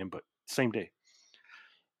older than him, but same day.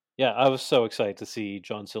 Yeah, I was so excited to see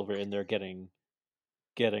John Silver in there getting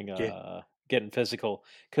Yeah. getting physical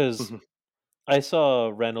because Hmm. I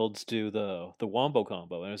saw Reynolds do the wombo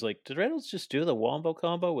combo, and I was like, did Reynolds just do the wombo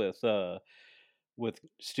combo with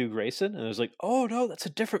Stu Grayson? And I was like, oh no, that's a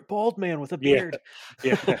different bald man with a Yeah. beard.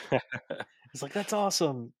 Yeah. It's like, that's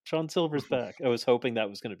awesome. John Silver's back. I was hoping that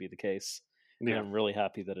was going to be the case, and Yeah. I'm really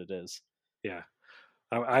happy that it is. Yeah.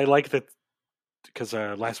 I like that because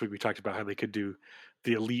last week we talked about how they could do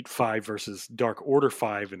the Elite 5 versus Dark Order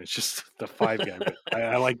 5, and it's just the 5 guy. But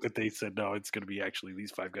I like that they said no, it's going to be actually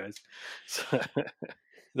these 5 guys. So,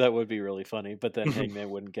 That would be really funny, but then Hangman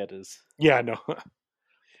wouldn't get his. yeah, no,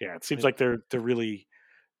 yeah, it seems like they're really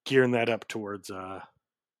gearing that up towards All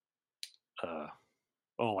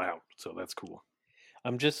Out. So that's cool.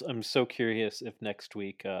 I'm so curious if next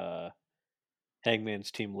week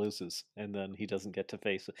Hangman's team loses and then he doesn't get to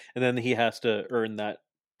face it, and then he has to earn that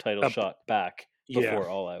title shot back before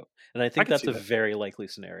All Out. And I think that's a very likely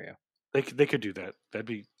scenario. They could do that. That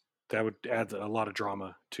would add a lot of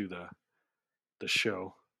drama to the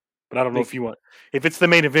show. But I don't know if it's the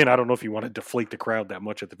main event, I don't know if you want to deflate the crowd that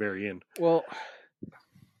much at the very end. Well,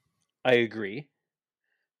 I agree.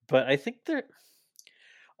 But I think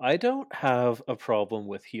I don't have a problem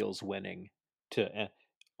with heels winning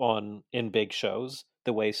in big shows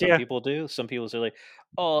the way some people do. Some people say like,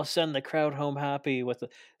 "Oh, send the crowd home happy with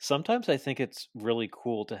it." Sometimes I think it's really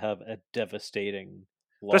cool to have a devastating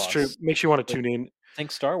loss. That's true. Makes you want to tune in.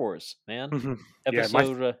 Think Star Wars, man. Mm-hmm.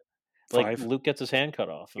 Episode like Luke gets his hand cut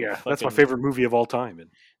off. Yeah, that's my favorite movie of all time, and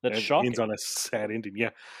that's shocking. Ends on a sad ending. Yeah,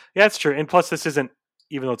 that's true. And plus, this isn't,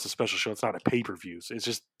 even though it's a special show, it's not a pay-per-view. So it's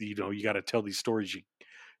just, you got to tell these stories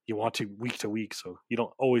you want to week, so you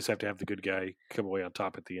don't always have to have the good guy come away on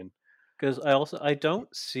top at the end. Because I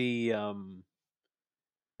don't see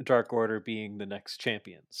Dark Order being the next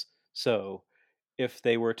champions. So if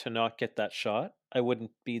they were to not get that shot, I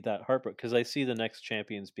wouldn't be that heartbroken, because I see the next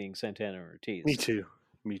champions being Santana and Ortiz. Me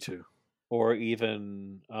too. Or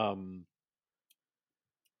even Lucha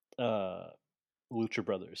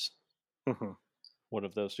Brothers. Mm-hmm. One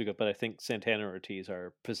of those two. But I think Santana and Ortiz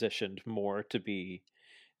are positioned more to be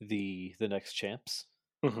the next champs.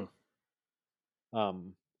 Mm-hmm.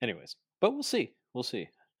 Anyways, but we'll see.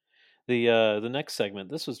 The next segment.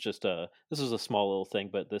 This was a small little thing,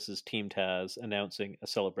 but this is Team Taz announcing a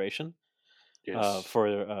celebration. Yes.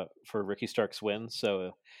 For Ricky Stark's win.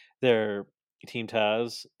 So their Team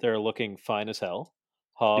Taz, they're looking fine as hell.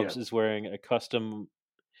 Hobbs is wearing custom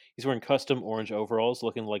orange overalls,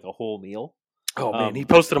 looking like a whole meal. Oh man, he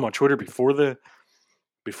posted them on Twitter before the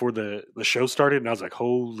show started, and I was like,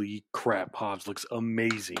 holy crap, Hobbs looks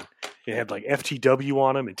amazing. It had like FTW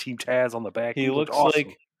on him and Team Taz on the back. He looks awesome.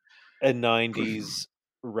 Like a 90s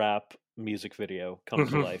rap music video come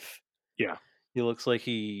to life. Yeah. He looks like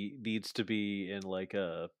he needs to be in like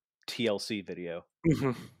a TLC video.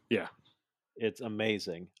 Yeah. It's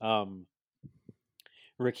amazing.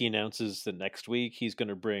 Ricky announces that next week he's going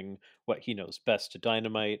to bring what he knows best to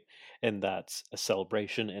Dynamite, and that's a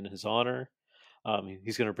celebration in his honor.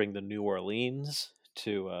 He's going to bring the New Orleans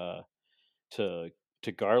to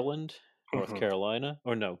Garland, North Carolina.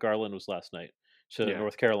 Or no, Garland was last night. To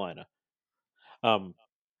North Carolina. And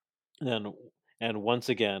once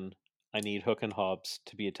again, I need Hook and Hobbs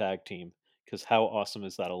to be a tag team, because how awesome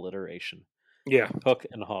is that alliteration? Yeah, Hook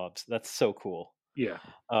and Hobbs. That's so cool. Yeah.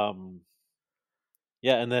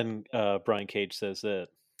 Yeah, and then Brian Cage says that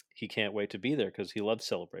he can't wait to be there because he loves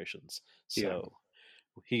celebrations. So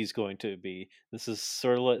he's going to be. This is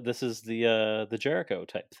the Jericho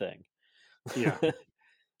type thing. Yeah.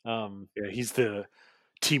 He's the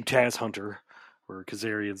Team Taz hunter, where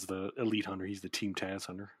Kazarian's the Elite hunter. He's the Team Taz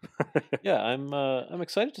hunter. Yeah, I'm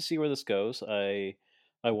excited to see where this goes. I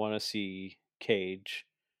want to see Cage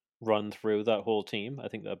run through that whole team. I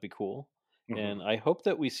think that'd be cool, and I hope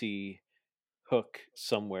that we see Hook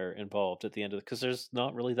somewhere involved at the end of it, because there's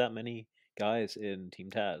not really that many guys in Team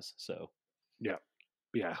Taz. So yeah,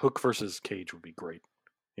 Hook versus Cage would be great,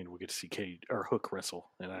 and we get to see Cage or Hook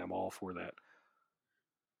wrestle, and I am all for that.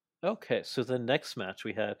 Okay, so the next match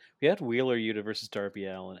we had Wheeler Yuta versus Darby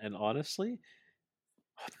Allin, and honestly,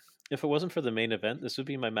 if it wasn't for the main event, this would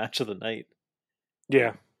be my match of the night.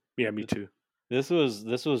 Yeah, me too. This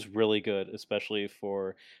was really good, especially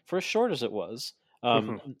for as short as it was.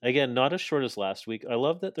 Again, not as short as last week. I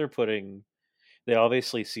love that they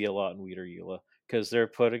obviously see a lot in Wheeler Yuta, because they're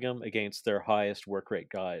putting them against their highest work rate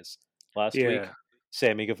guys. Last week,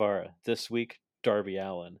 Sammy Guevara. This week, Darby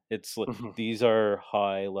Allin. It's these are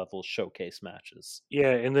high level showcase matches.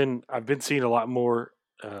 Yeah, and then I've been seeing a lot more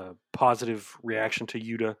positive reaction to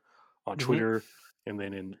Yuta on Twitter, and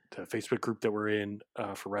then in the Facebook group that we're in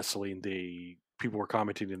for wrestling, people were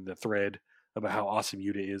commenting in the thread about how awesome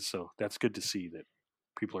Yuta is. So that's good to see that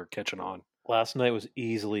people are catching on. Last night was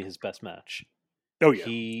easily his best match. Oh yeah,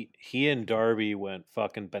 he and Darby went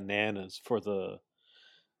fucking bananas for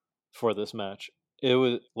this match. It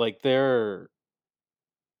was like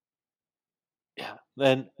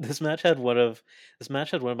Then this match had one of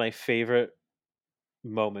my favorite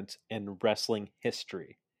moments in wrestling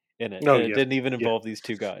history. in it, Oh and it yeah, didn't even yeah, involve these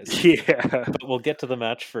two guys. yeah. But we'll get to the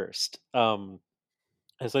match first.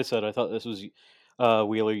 As I said, I thought this was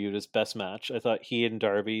Wheeler Yuta's best match. I thought he and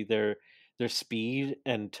Darby, their speed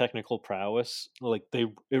and technical prowess, like they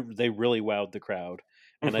really wowed the crowd,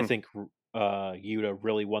 and I Mhm. think Yuta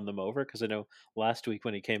really won them over because I know last week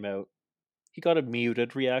when he came out, he got a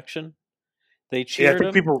muted reaction. They Yeah, I cheered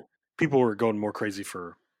think him. people were going more crazy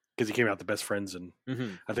for because he came out the best friends, and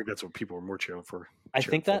Hmm. I think that's what people were more cheering for. I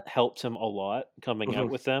Cheering think for. that helped him a lot coming out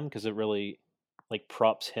Mhm. with them because it really like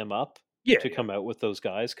props him up Yeah, to yeah. come out with those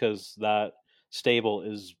guys because that stable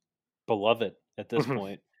is beloved at this Hmm.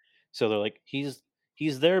 point. So they're like, he's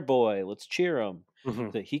their boy. Let's cheer him.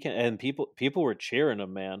 Hmm. That he can, and people were cheering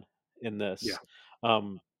him, man. In Yeah. this,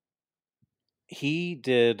 um, he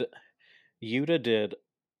did Yuta did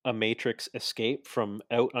a Matrix escape from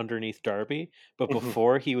out underneath Darby, but Hmm.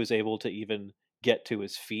 before he was able to even get to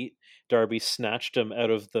his feet, Darby snatched him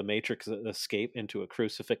out of the Matrix escape into a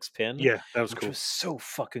crucifix pin, Yeah, that was which cool. was so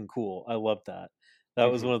fucking cool. I loved that. That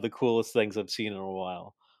was Hmm. one of the coolest things I've seen in a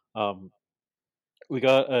while. Um, we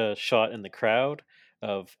got a shot in the crowd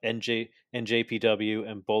of NJPW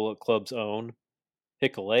and Bullet Club's own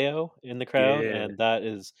Hikuleo in the crowd, Yeah, and that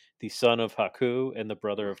is the son of Haku and the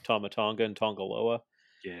brother of Tamatonga and Tongaloa.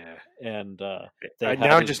 yeah. And they I had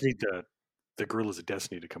now I his. just need the Gorillas of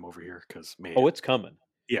Destiny to come over here because Oh, man, it's coming.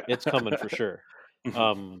 yeah. It's coming for sure. Hmm.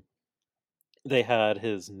 Um, they had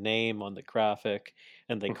his name on the graphic,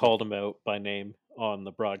 and they Hmm. called him out by name on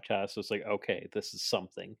the broadcast. It's like, okay, this is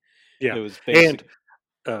something. Yeah, It was and basic.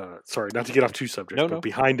 sorry, not to get off two subjects, No, but no,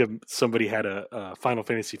 behind him, somebody had a Final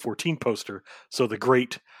Fantasy 14 poster. So the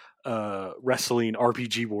great wrestling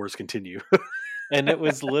RPG wars continue. and it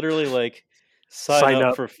was literally like, sign Sign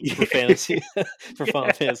up up. for fantasy for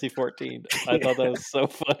Final Yeah, Fantasy 14. I thought that yeah. was so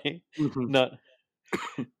funny. Hmm. Not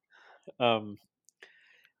um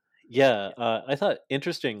Yeah, I thought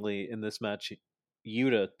interestingly in this match,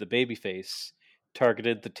 Yuta, the babyface,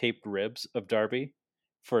 targeted the taped ribs of Darby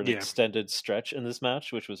for an Yeah, extended stretch in this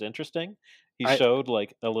match, which was interesting. He I showed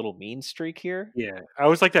like a little mean streak here. yeah, I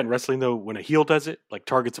always like that in wrestling though. When a heel does it, like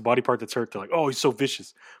targets a body part that's hurt, they're like, "Oh, he's so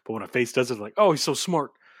vicious." But when a face does it, they're like, "Oh, he's so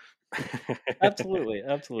smart." Absolutely,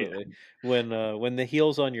 Yeah. absolutely. When the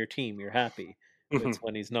heel's on your team, you're happy. Hmm. It's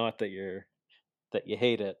when he's not that you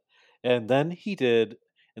hate it. And then he did,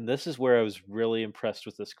 and this is where I was really impressed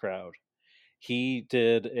with this crowd. He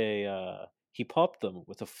did he popped them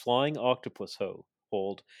with a flying octopus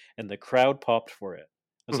hold, and the crowd popped for it.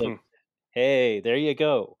 I was Hmm. like, "Hey, there you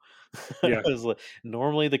go." I Yeah, was like,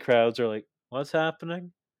 normally the crowds are like, "What's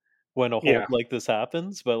happening?" when a yeah, hold like this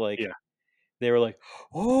happens, but like yeah, they were like,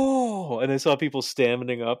 "Oh!" and I saw people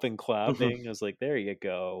standing up and hmm, clapping. I was like, "There you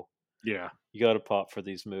go. yeah, You got to pop for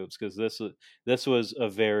these moves because this was a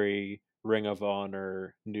very Ring of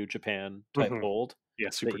Honor New Japan type hmm, hold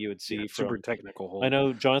that you would yeah, see super from. technical I hold.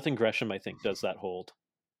 know Jonathan Gresham, I think, does that hold.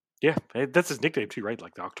 Yeah, that's his nickname too, right?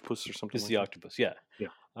 Like the octopus or something Is like the that. octopus? Yeah, Yeah.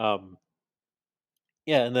 um,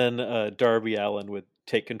 yeah. And then Darby Allin would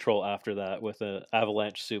take control after that with an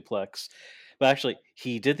avalanche suplex. But actually,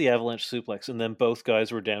 he did the avalanche suplex, and then both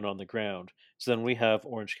guys were down on the ground. So then we have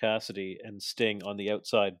Orange Cassidy and Sting on the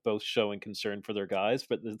outside, both showing concern for their guys,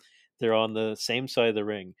 but they're on the same side of the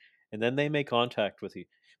ring. And then they make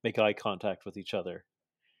eye contact with each other,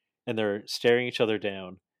 and they're staring each other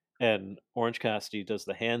down. And Orange Cassidy does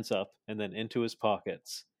the hands up and then into his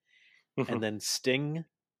pockets, Hmm. and then Sting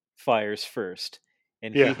fires first,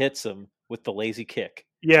 and he Yeah, hits him with the lazy kick,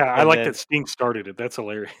 yeah. I and like that then Sting started it. That's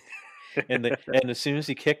hilarious. and as soon as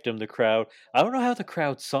he kicked him, the crowd. I don't know how the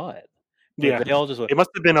crowd saw it, but Yeah, they all just went, it must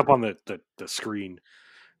have been up on the screen,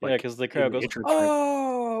 yeah, like because the in crowd the goes, entrance ramp.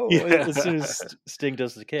 "Oh!" as Yeah. soon as Sting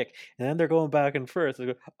does the kick, and then they're going back and forth. They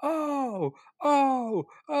go, "Oh, oh,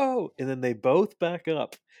 oh!" and then they both back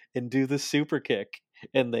up and do the super kick,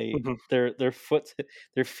 and Hmm.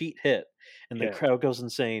 their feet hit, and the Yeah, crowd goes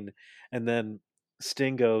insane. And then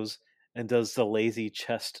Sting goes and does the lazy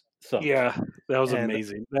chest thump, yeah. That was and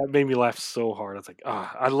amazing. That made me laugh so hard. I was like,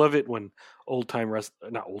 I love it when old timers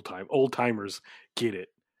get it.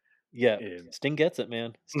 yeah, And Sting gets it,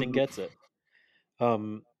 man. Sting mhm. gets it.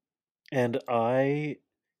 Um, and I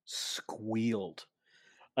squealed.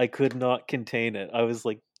 I could not contain it. I was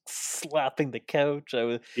like slapping the couch. I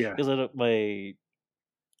was Yeah, because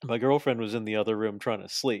my girlfriend was in the other room trying to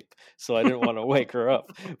sleep, so I didn't want to wake her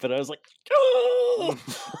up. But I was like, "Oh!"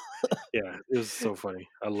 yeah. It was so funny.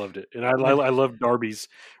 I loved it, and I love Darby's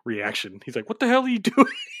reaction. He's like, "What the hell are you doing?"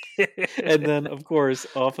 And then of course,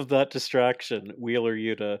 off of that distraction, Wheeler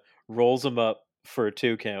Yuta rolls him up for a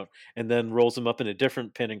 2 count, and then rolls him up in a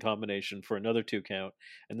different pinning combination for another 2 count.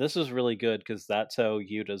 And this is really good because that's how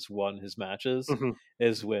Yuta's won his matches, Hmm.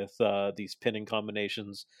 is with these pinning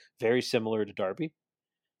combinations, very similar to Darby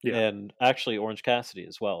Yeah. and actually Orange Cassidy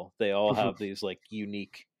as well. They all Hmm. have these like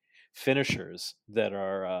unique finishers that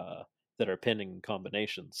are pinning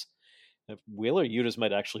combinations. Wheeler Yuta's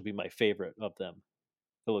might actually be my favorite of them.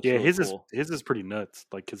 It looks Yeah, really his is cool. his is pretty nuts.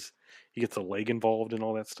 Like his, he gets a leg involved and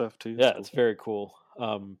all that stuff too. Yeah, So it's very cool.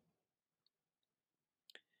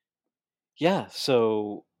 Yeah,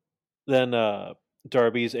 so then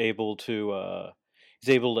Darby's able to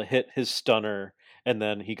hit his stunner, and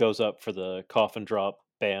then he goes up for the coffin drop.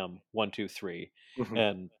 Bam, 1, 2, 3, hmm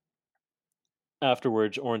and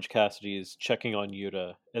afterwards, Orange Cassidy is checking on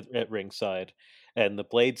Yuta at ringside, and the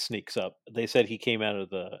Blade sneaks up. They said he came out of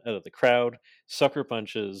the crowd, sucker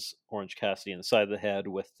punches Orange Cassidy in the side of the head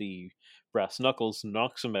with the brass knuckles,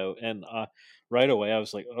 knocks him out, and right away I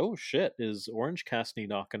was like, "Oh shit! Is Orange Cassidy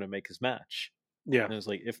not going to make his match?" yeah, And I was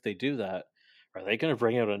like, "If they do that, are they going to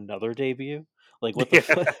bring out another debut? Like what the yeah.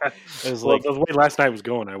 fuck?" I was Well, like, the way last night was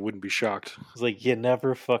going, I wouldn't be shocked. "You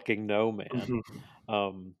never fucking know, man." Hmm.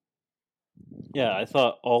 Um, Yeah, I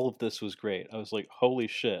thought all of this was great. I was like, holy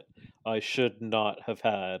shit, I should not have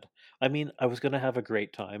had. I mean, I was going to have a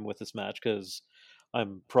great time with this match because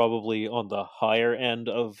I'm probably on the higher end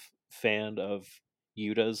of fan of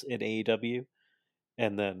Yuta's in AEW.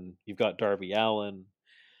 And then you've got Darby Allin.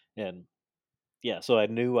 And yeah, so I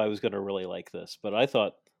knew I was going to really like this. But I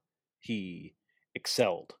thought he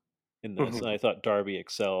excelled in this. Hmm. And I thought Darby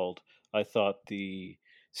excelled. I thought the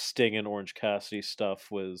Sting and Orange Cassidy stuff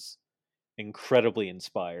was incredibly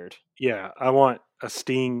inspired. Yeah, I want a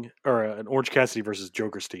Sting or an Orange Cassidy versus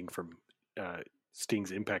Joker Sting from uh,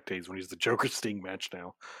 Sting's Impact days when he's the Joker Sting match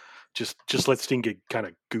now. Just let Sting get kind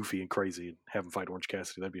of goofy and crazy and have him fight Orange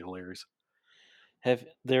Cassidy. That'd be hilarious.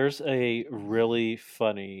 There's a really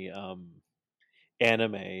funny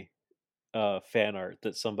anime fan art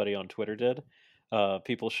that somebody on Twitter did.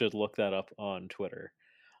 People should look that up on Twitter.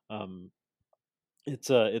 Um,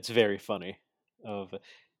 it's very funny of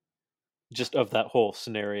just of that whole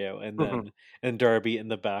scenario, and Hmm. then and Darby in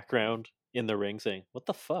the background in the ring saying, "What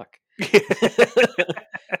the fuck?"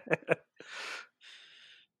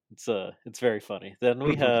 It's very funny. Then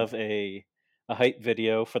we Hmm. have a hype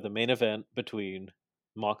video for the main event between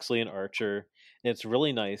Moxley and Archer. And it's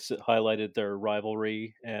really nice. It highlighted their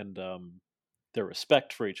rivalry and their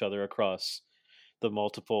respect for each other across the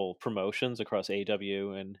multiple promotions across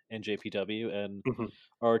AW and JPW. And Hmm.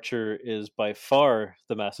 Archer is by far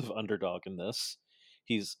the massive underdog in this.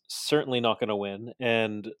 He's certainly not going to win.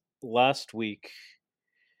 And last week,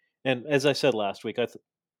 and as I said last week, I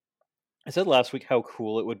said last week how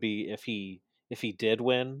cool it would be if he did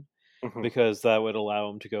win, Hmm. because that would allow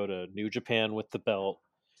him to go to New Japan with the belt,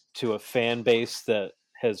 to a fan base that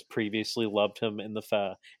has previously loved him in the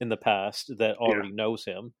past, that Yeah. already knows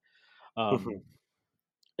him, Hmm. um,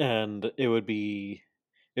 and it'd be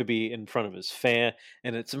in front of his fan,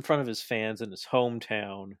 and it's in front of his fans in his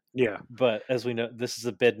hometown. Yeah. But as we know, this is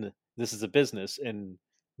a business. This is a business, and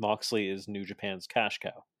Moxley is New Japan's cash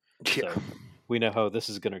cow. Yeah. So we know how this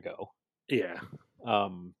is going to go. Yeah.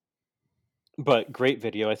 Um, But great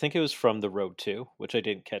video. I think it was from the Road 2, which I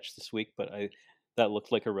didn't catch this week, but I that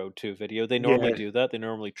looked like a Road 2 video. They normally Yeah. do that. They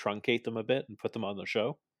normally truncate them a bit and put them on the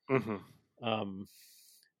show. Hmm. Um,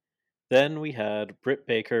 then we had Britt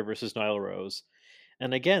Baker versus Nyla Rose.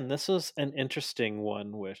 And again, this was an interesting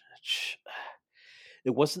one, which it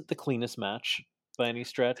wasn't the cleanest match by any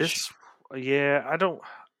stretch. This, yeah, I don't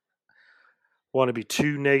want to be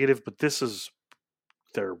too negative, but this is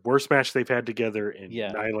their worst match they've had together, and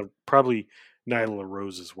Yeah. probably Nyla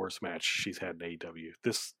Rose's worst match she's had in AEW.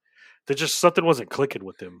 There just something wasn't clicking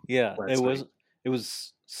with them Yeah, last night. it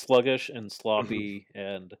was sluggish and sloppy,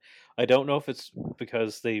 and I don't know if it's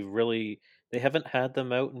because they haven't had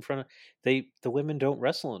them out in front of the women don't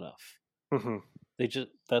wrestle enough. Hmm.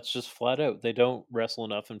 That's just flat out. They don't wrestle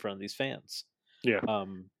enough in front of these fans. Yeah.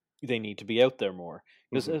 Um, they need to be out there more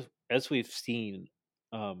because Hmm. as we've seen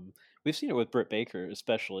it with Britt Baker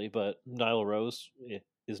especially, but Nyla Rose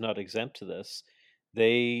is not exempt to this.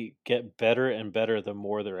 They get better and better the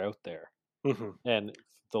more they're out there, Hmm. and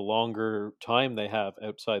the longer time they have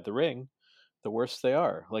outside the ring, the worse they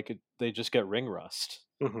are. They just get ring rust.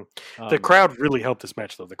 Hmm. The Um, crowd really helped this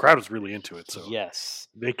match, though. The crowd was really into it, so yes,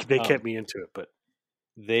 they kept um, me into it. But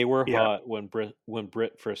they were yeah. hot when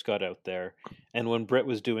Britt first got out there, and when Britt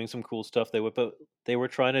was doing some cool stuff. They were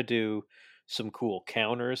trying to do some cool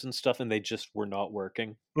counters and stuff, and they just were not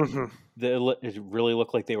working. Hmm. It really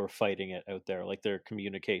looked like they were fighting it out there, like their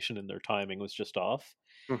communication and their timing was just off.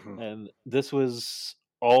 Hmm. And this was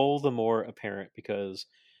all the more apparent because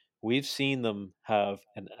we've seen them have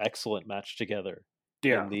an excellent match together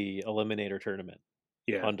Yeah, in the Eliminator tournament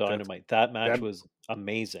yeah, on Dynamite. That match that was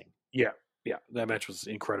amazing. yeah, yeah, that match was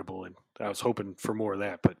incredible, and I was hoping for more of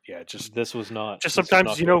that. But yeah, This was not. just This was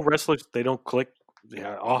sometimes not great. wrestlers they don't click.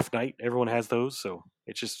 Yeah, off night, everyone has those, so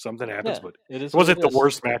it's just something happens. Yeah, But it is it what wasn't it the is.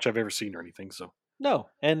 worst match I've ever seen or anything. So No,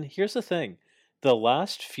 and here's the thing: the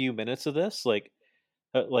last few minutes of this, like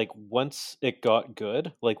once it got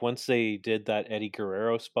good, like once they did that Eddie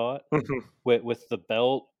Guerrero spot Mhm, with the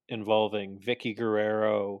belt involving Vicky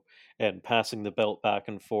Guerrero and passing the belt back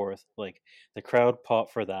and forth, like the crowd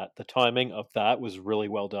popped for that. The timing of that was really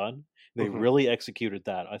well done. They mhm. really executed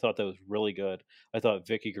that. I thought that was really good. I thought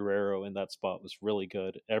Vicky Guerrero in that spot was really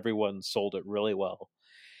good. Everyone sold it really well.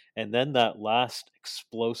 And then that last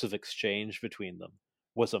explosive exchange between them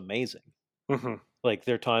was amazing. Mhm. Like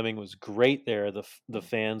their timing was great there. The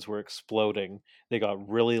fans were exploding. They got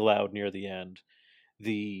really loud near the end.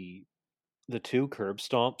 The the two curb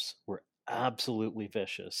stomps were absolutely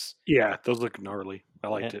vicious. Yeah, those look gnarly. I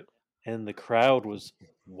liked And, it. and the crowd was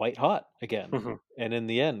white hot again. Mhm, And in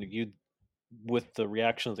the end, you with the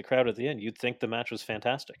reaction of the crowd at the end, you'd think the match was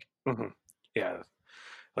fantastic. mhm. Yeah,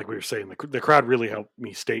 like we were saying, the crowd really helped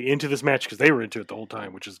me stay into this match because they were into it the whole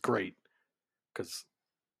time, which is great. Because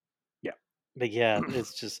yeah, But yeah,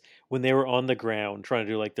 it's just when they were on the ground trying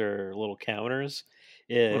to do like their little counters,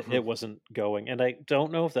 Mhm, it wasn't going. And I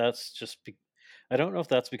don't know if that's I don't know if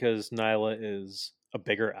that's because Nyla is a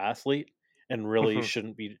bigger athlete and really mhm,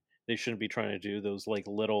 they shouldn't be trying to do those like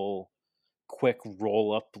little quick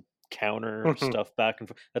roll up counter mhm. stuff back and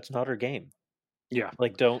forth. That's not her game. Yeah,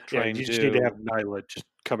 Like don't yeah. try and You just need to have do Nyla just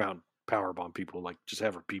come out and power bomb people, like just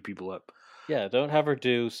have her beat people up. yeah, don't have her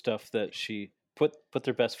do stuff that she put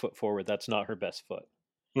their best foot forward. That's not her best foot.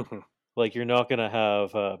 Mhm. Like you're not gonna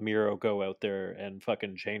have Miro go out there and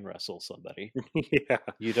fucking chain wrestle somebody. Yeah,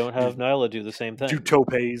 You don't have just Nyla do the same do thing.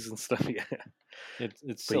 topes and stuff. Yeah, It's but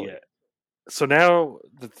yeah. silly. So now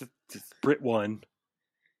the Brit won,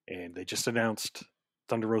 and they just announced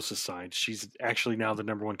Thunder Rosa signed. She's actually now the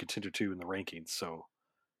number one contender too in the rankings. So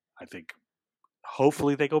I think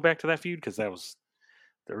hopefully they go back to that feud because that was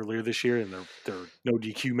earlier this year, and their no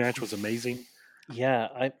DQ match was amazing. Yeah,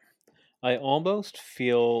 I almost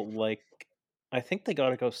feel like I think they got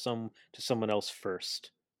to go to someone else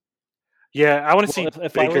first. Yeah, I want to Well, see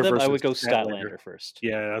if I were Baker them, I versus would go Statlander. Statlander first.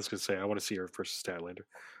 Yeah, I was gonna say I want to see her versus Statlander.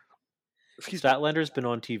 Excuse me. Statlander's been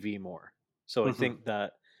on TV more, so I Hmm. think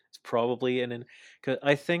that it's probably cause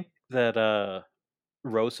I think that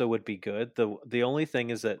Rosa would be good. The only thing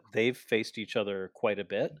is that they've faced each other quite a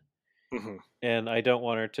bit, Hmm. and I don't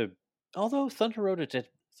want her to. Although Thunder Rosa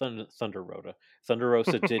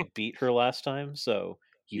did beat her last time, so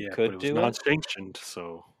you Yeah, but it could was do it. non-sanctioned,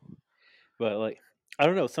 so But like, I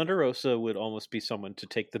don't know. Thunder Rosa would almost be someone to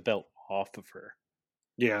take the belt off of her.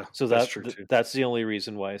 yeah, So that's true too. that's the only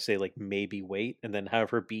reason why I say like maybe wait and then have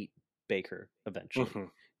her beat Baker eventually Hmm.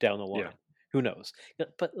 down the Yeah, line. Who knows?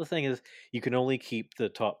 But the thing is, you can only keep the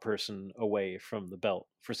top person away from the belt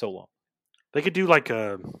for so long. they could do like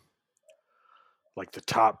the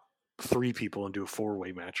top three people and do a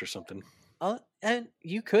four-way match or something. And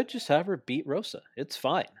you could just have her beat Rosa. It's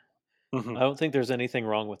fine. Hmm. I don't think there's anything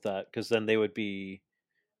wrong with that because then they would be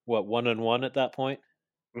what 1-1 at that point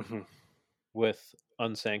Hmm. with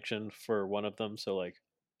unsanctioned for one of them. So like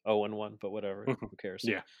 0-1, but whatever. Hmm. Who cares?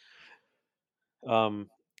 Yeah. Um,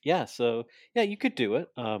 yeah. So yeah, you could do it.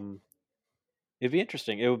 It'd be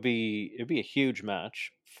interesting. It'd be a huge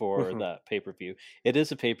match for Hmm. that pay per view. It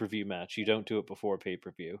is a pay per view match. You don't do it before pay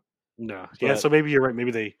per view. No, yeah. But So maybe you're right. Maybe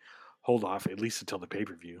they hold off at least until the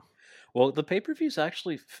pay-per-view. well, the pay per view is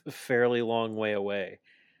actually a fairly long way away.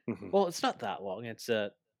 Hmm. Well, it's not that long. It's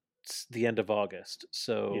the end of August,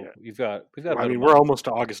 so Yeah. we've got Well, I about a mean, we're month. almost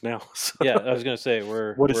to August now. So Yeah, I was gonna say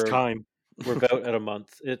what is time? we're about at a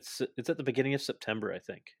month. It's at the beginning of September, I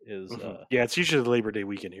think. Is Hmm. Yeah, it's usually the Labor Day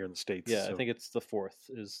weekend here in the states. yeah, I So, think it's the 4th.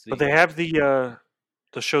 Is but they the have the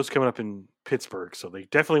shows coming up in Pittsburgh, so they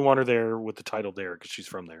definitely want her there with the title there because she's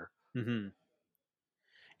from there. Mhm.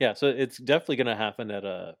 Yeah, so it's definitely going to happen at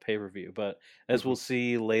a pay per view. But as Hmm. we'll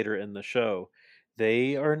see later in the show,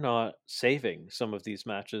 they are not saving some of these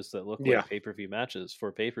matches that look Yeah. like pay per view matches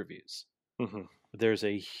for pay per views. Hmm. There's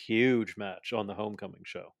a huge match on the Homecoming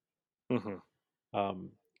show. Hmm.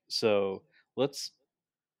 Um, so let's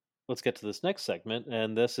let's get to this next segment,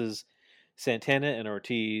 and this is Santana and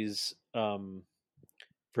Ortiz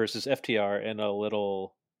versus FTR in a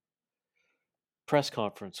little press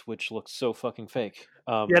conference, which looks so fucking fake.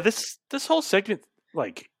 Yeah, this whole segment,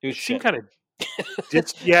 like, It was it seemed shit. kind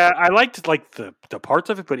of. Yeah, I liked like the parts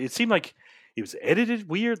of it, but it seemed like it was edited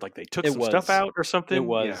weird. Like they took It some stuff was. out or It something. Yeah,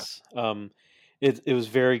 was. It was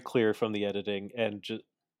very clear from the editing, and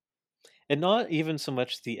not even so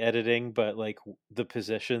much the editing, but like the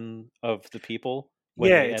position of the people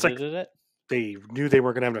when yeah. they It's like edited it. they knew they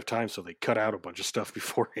weren't gonna have enough time, so they cut out a bunch of stuff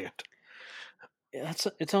beforehand.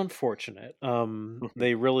 It's unfortunate. Mhm.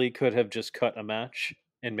 They really could have just cut a match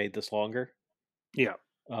and made this longer. Yeah,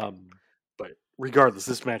 Um, but regardless,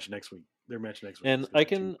 their match next week and is going to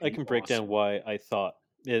I be can break down awesome. why I thought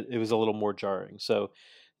it was a little more jarring. So,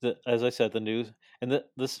 as I said, the news and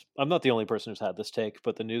this I'm not the only person who's had this take,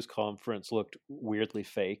 but the news conference looked weirdly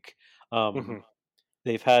fake. Um, Hmm.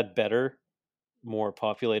 they've had better, more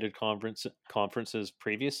populated conferences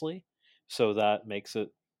previously, so that makes it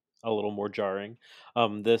a little more jarring.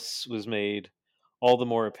 This was made all the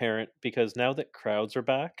more apparent because now that crowds are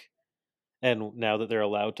back, and now that they're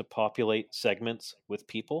allowed to populate segments with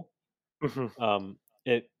people, Hmm.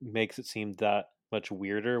 it makes it seem that much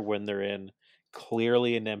weirder when they're in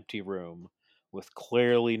clearly an empty room with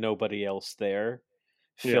clearly nobody else there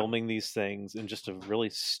Yeah. filming these things in just a really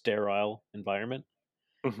sterile environment.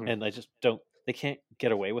 Hmm. And I just don't, they can't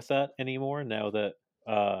get away with that anymore now that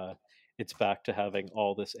uh it's back to having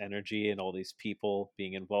all this energy and all these people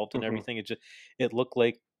being involved in Hmm. everything. It looked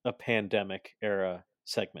like a pandemic era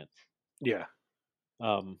segment. Yeah.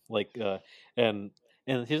 Like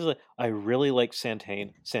and here's like, I really like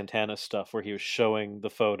Santana stuff where he was showing the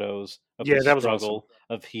photos of the Yeah, that was awesome. struggle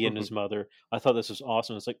of he and Hmm. his mother. I thought this was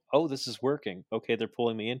awesome. It's like, oh, this is working. Okay, they're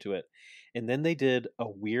pulling me into it. And then they did a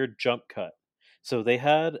weird jump cut. So they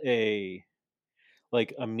had a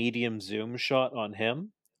medium zoom shot on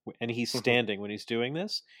him, and he's Hmm. standing when he's doing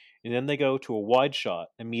this, and then they go to a wide shot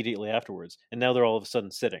immediately afterwards, and now they're all of a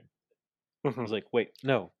sudden sitting. I Hmm. was like, wait,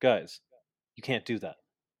 no, guys, you can't do that.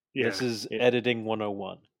 This Yeah. is It, editing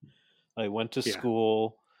 101. I went to yeah.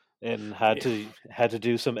 school and Yeah. had to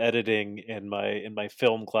do some editing in my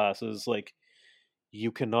film classes. Like,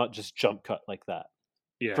 you cannot just jump cut like that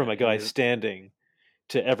Yeah. from a And guy standing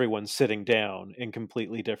to everyone sitting down in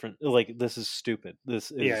completely different. Like, this is stupid.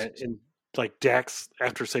 This yeah, is and like Dax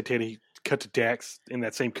after Santana, he cut to Dax in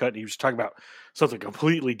that same cut, and he was talking about something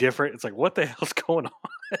completely different. It's like, what the hell's going on?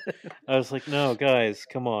 I was like, no, guys,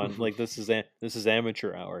 come on. Hmm. Like, this is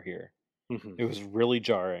amateur hour here. Hmm. It was really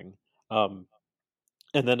jarring. Um,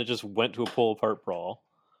 and then it just went to a pull apart brawl,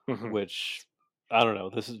 Hmm. which I don't know.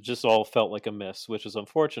 This is just all felt like a miss, which is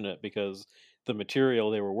unfortunate because the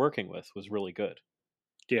material they were working with was really good.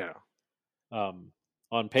 Yeah. Um,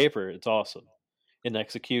 on paper, it's awesome. In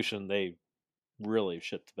execution, they really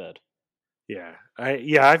shit the bed.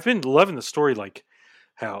 I've been loving the story, like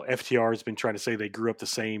how FTR has been trying to say they grew up the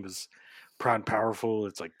same as Proud and Powerful.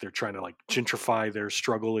 It's like they're trying to like gentrify their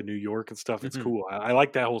struggle in New York and stuff. It's Hmm. cool. I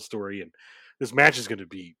like that whole story, and this match is going to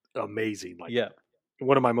be amazing. Like Yeah,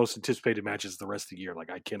 one of my most anticipated matches the rest of the year.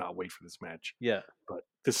 Like I cannot wait for this match. yeah, But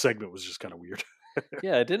this segment was just kind of weird.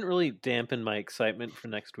 yeah. It didn't really dampen my excitement for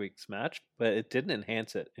next week's match, but it didn't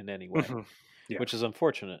enhance it in any way, Hmm. Yeah. which is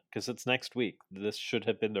unfortunate because it's next week. This should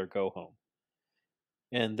have been their go home,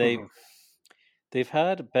 and Hmm. they've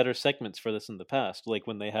had better segments for this in the past, like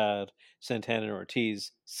when they had Santana and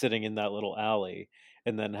Ortiz sitting in that little alley,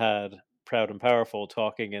 and then had Proud and Powerful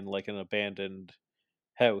talking in like an abandoned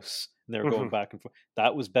house, and they were going Hmm. back and forth.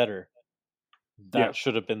 That was better. Yeah. That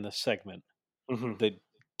should have been the segment. Hmm. They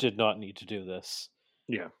did not need to do this.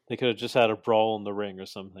 Yeah. They could have just had a brawl in the ring or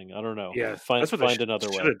something. I don't know. Yeah. That's what they Find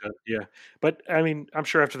another should way. have done. Yeah. But I mean, I'm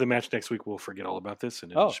sure after the match next week, we'll forget all about this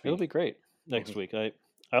and it'll Oh, just it'll be. be great Mhm. next week. I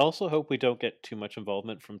also hope we don't get too much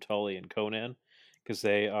involvement from Tully and Conan because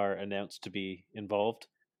they are announced to be involved.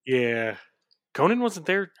 Yeah. Conan wasn't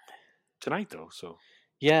there tonight though, so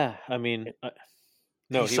Yeah, I mean,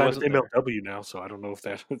 no, he he signed with wasn't there. MLW now, so I don't know if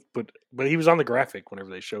that but he was on the graphic whenever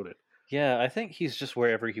they showed it. Yeah, I think he's just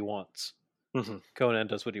wherever he wants. Hmm. Conan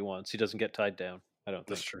does what he wants. He doesn't get tied down. I don't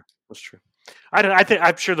That's think. true. That's true. I don't. I think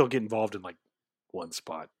I'm sure they'll get involved in like one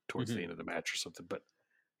spot towards the Hmm. end of the match or something. But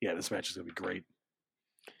yeah, this match is gonna be great.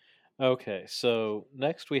 Okay, so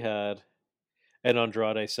next we had an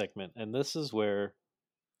Andrade segment, and this is where,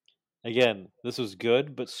 again, this was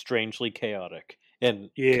good but strangely chaotic, and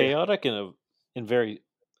Yeah. chaotic in very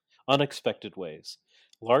unexpected ways,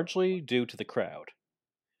 largely due to the crowd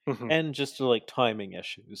Hmm. and just to like timing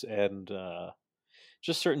issues and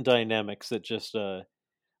just certain dynamics that just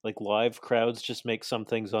like live crowds just make some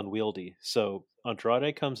things unwieldy. So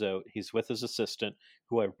Andrade comes out, he's with his assistant,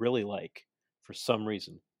 who I really like for some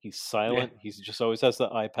reason. He's Yeah, silent. He's just always has the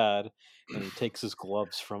iPad, and he takes his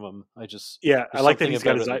gloves from him. yeah. I There's like that something he's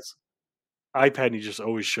got about his it that's iPad and he just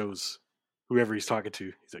always shows whoever he's talking to.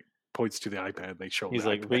 He's like points to the iPad. They show him the he's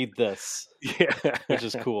like, iPad. read this, which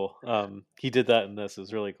is Yeah. cool. He did that in this.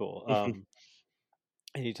 Is really cool. And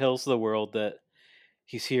he tells the world that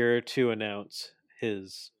he's here to announce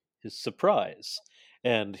his surprise,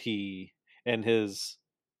 and his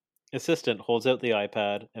assistant holds out the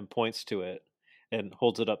iPad and points to it and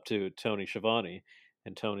holds it up to Tony Schiavone,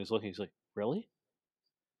 and Tony's looking. He's like, "Really,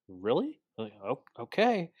 really?" Like, "Oh,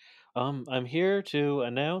 okay. I'm here to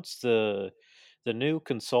announce the new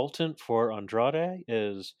consultant for Andrade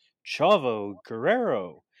is Chavo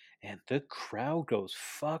Guerrero." And the crowd goes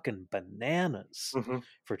fucking bananas hmm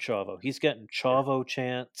for Chavo. He's getting Yeah. Chavo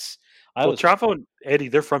chants. I Well, was Chavo and Eddie,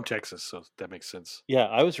 they're from Texas, so that makes sense. Yeah,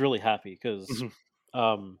 I was really happy because, hmm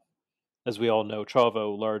um, as we all know,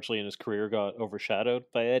 Chavo largely in his career got overshadowed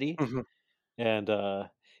by Eddie, hmm and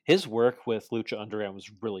his work with Lucha Underground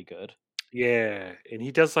was really good. Yeah, and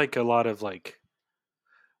he does like a lot of like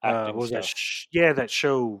what Acting was that? stuff. Yeah, that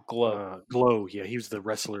show, Glow. Glow. Yeah, he was the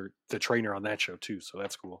wrestler, the trainer on that show too. So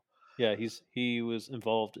that's cool. Yeah, he was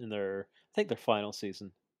involved in I think their final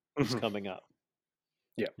season is hmm coming up,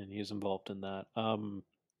 Yeah. and he was involved in that.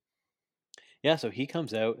 Yeah, so he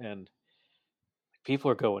comes out and people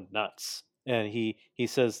are going nuts. And he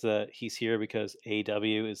says that he's here because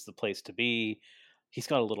AW is the place to be. He's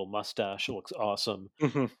got a little mustache, it looks awesome.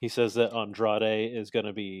 hmm He says that Andrade is going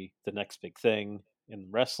to be the next big thing in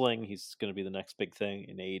wrestling. He's going to be the next big thing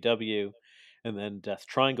in AEW. And then Death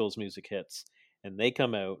Triangle's music hits, and they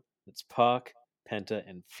come out. It's Pac, Penta,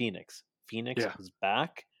 and Phoenix. Phoenix Yeah. is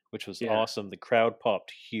back, which was Yeah. awesome. The crowd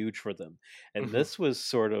popped huge for them. And hmm this was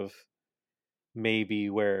sort of maybe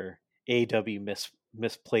where AW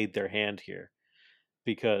misplayed their hand here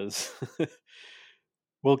because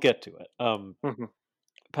we'll get to it. hmm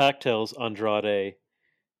Pac tells Andrade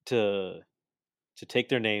to take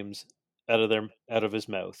their names out of his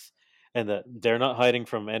mouth, and that they're not hiding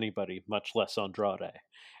from anybody, much less Andrade.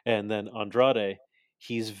 And then Andrade,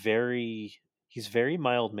 he's very he's very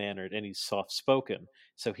mild mannered and he's soft spoken,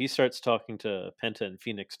 so he starts talking to Penta and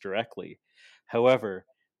Phoenix directly. However,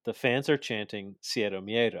 the fans are chanting Cierto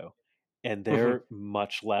Miedo, and hmm they're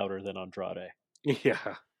much louder than Andrade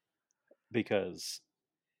Yeah. because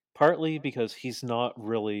partly because he's not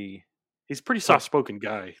really He's a pretty like soft spoken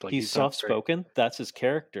guy. Like he's he's not soft very. spoken. That's his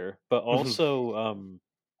character, but hmm also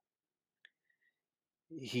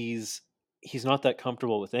he's he's not that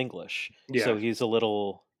comfortable with English. So Yeah. he's a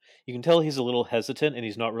little you can tell he's a little hesitant and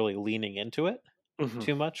he's not really leaning into it hmm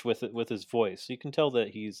too much with his voice. You can tell that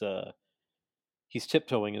he's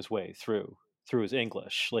tiptoeing his way through his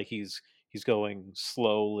English. Like he's going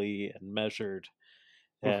slowly and measured,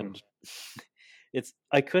 hmm and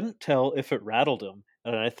I couldn't tell if it rattled him.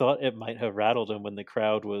 And I thought it might have rattled him when the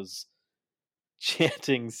crowd was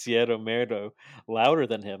chanting Sierra Merdo louder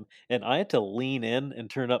than him, and I had to lean in and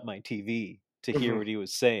turn up my TV to hear hmm what he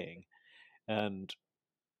was saying. And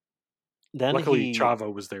then Luckily,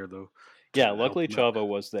 Chavo was there though yeah, to help luckily him out. Chavo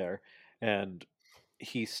was there, and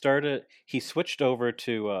he switched over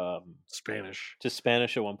Spanish. to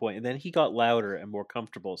Spanish at one point, and then he got louder and more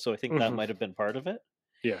comfortable. So I think that hmm might have been part of it.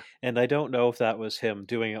 Yeah. And I don't know if that was him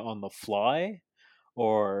doing it on the fly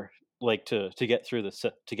or like to get through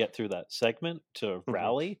to get through that segment to hmm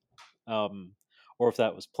rally, um, or if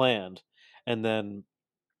that was planned. And then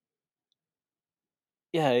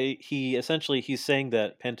yeah, he essentially he's saying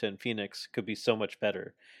that Penta and Phoenix could be so much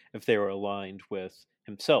better if they were aligned with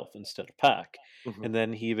himself instead of Pac. hmm And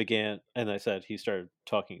then he began, and I said he started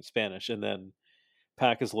talking Spanish, and then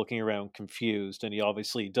Pac is looking around confused, and he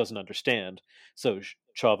obviously doesn't understand. So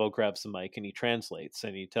Chavo grabs the mic and he translates,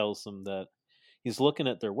 and he tells them that he's looking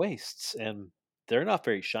at their waists, and they're not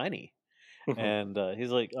very shiny. hmm And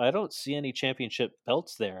he's like, I don't see any championship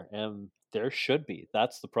belts there, and there should be.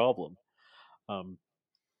 That's the problem. Um,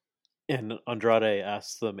 and Andrade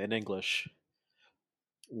asks them in English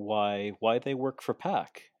why they work for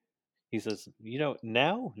Pac. He says,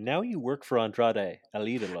 now you work for Andrade El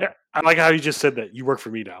Yeah, Idolo. I like how you just said that. You work for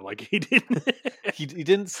me now. Like he didn't. He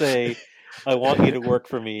didn't say, I want you to work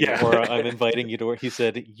for me Yeah. or I'm inviting you to work. He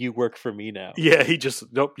said, you work for me now. Yeah. He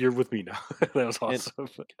just nope. You're with me now. That was And awesome.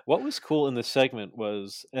 what was cool in this segment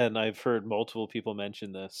was, and I've heard multiple people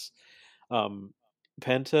mention this, um,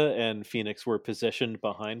 Penta and Phoenix were positioned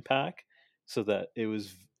behind Pac so that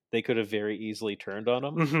they could have very easily turned on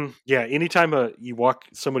him, Yeah. Anytime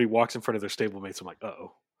somebody walks in front of their stablemates, I'm like,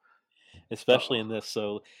 oh, especially oh. in this.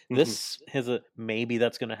 So hmm this has a maybe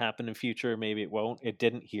that's going to happen in future, maybe it won't. It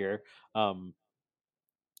didn't here. Um,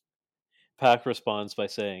 Pac responds by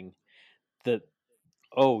saying that,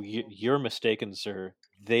 "Oh, you're mistaken, sir.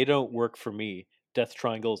 They don't work for me. Death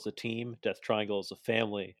Triangle is a team. Death Triangle is a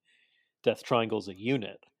family. Death Triangle is a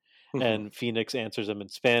unit." Mhm. And Phoenix answers him in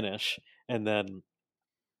Spanish, and then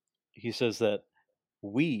he says that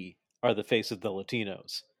we are the face of the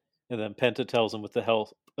Latinos. And then Penta tells him with the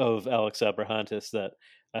help of Alex Abrahantes that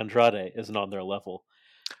Andrade isn't on their level.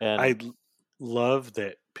 I And love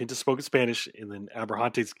that Pinta spoke in Spanish, and then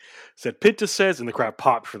Abrahantes said Pinta says, and the crowd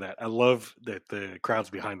popped for that. I love that the crowd's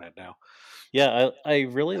behind that now. yeah, I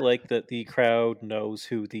really like that the crowd knows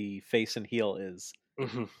who the face and heel is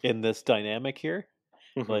Hmm. in this dynamic here.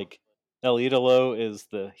 Hmm. Like El Idolo is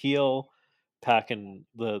the heel, Pac and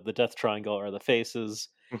the Death Triangle are the faces,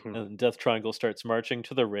 Hmm. and Death Triangle starts marching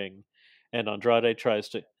to the ring, and Andrade tries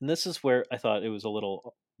to. And this is where I thought it was a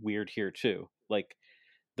little weird here too. Like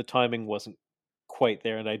the timing wasn't quite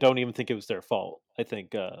there, and I don't even think it was their fault. I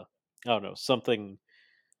think I don't know, something,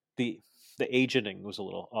 the the agenting was a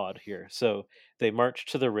little odd here. So they march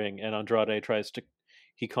to the ring, and Andrade tries to,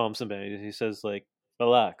 he calms them down. He says like,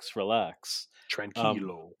 "Relax, relax."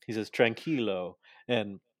 Tranquilo. He says "tranquilo,"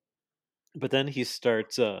 and but then he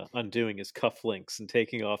starts undoing his cufflinks and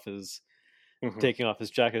Hmm. taking off his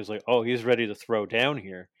jacket. He's like, "Oh, he's ready to throw down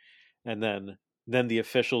here." And then the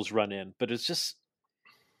officials run in, but it's just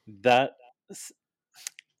that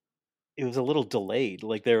it was a little delayed.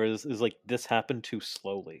 Like there was is like this happened too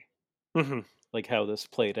slowly. Hmm. Like how this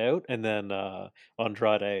played out, and then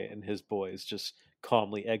Andrade and his boys just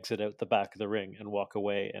calmly exit out the back of the ring and walk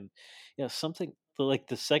away. And yeah, something like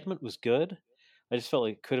the segment was good. I just felt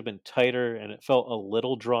like it could have been tighter, and it felt a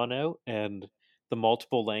little drawn out. And the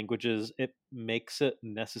multiple languages, it makes it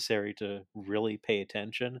necessary to really pay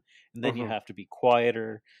attention, and then you Hmm. have to be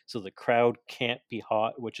quieter so the crowd can't be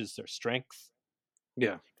hot, which is their strength.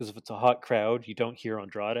 Yeah. Because if it's a hot crowd, you don't hear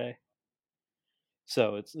Andrade.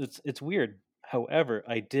 So it's weird. However,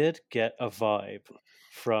 I did get a vibe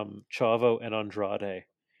from Chavo and Andrade.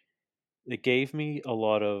 It gave me a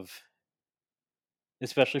lot of,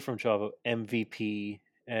 especially from Chavo, MVP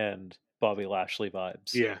and Bobby Lashley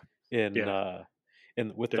vibes Yeah. in Yeah.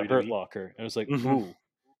 with the Hurt WWE. Locker. And I was like, Hmm. ooh,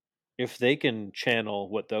 if they can channel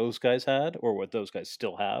what those guys had or what those guys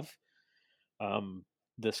still have, um,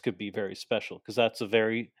 this could be very special because that's a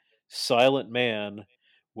very silent man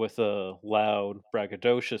with a loud,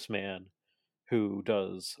 braggadocious man who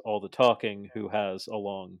does all the talking, who has a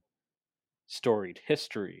long, storied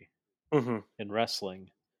history Hmm. in wrestling,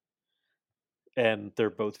 and they're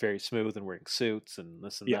both very smooth and wearing suits and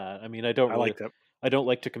this and Yeah. that. I mean, I like that. I don't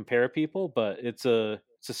like to compare people, but it's a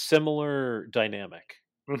similar dynamic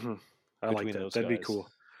Hmm. I like between that. those That'd be guys. cool.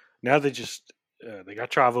 Now they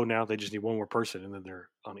got Chavo now. They just need one more person, and then they're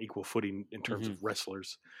on equal footing in terms Hmm. of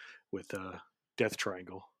wrestlers with Death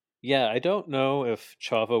Triangle. Yeah, I don't know if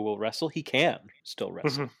Chavo will wrestle. He can still Hmm.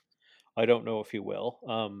 wrestle. I don't know if he will.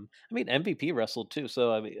 I mean, MVP wrestled too,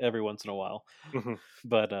 so I mean, every once in a while. Hmm.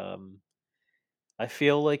 But I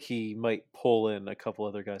feel like he might pull in a couple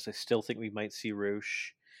other guys. I still think we might see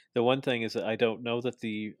Roosh. The one thing is that I don't know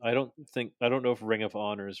if Ring of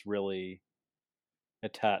Honor is really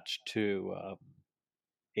attached to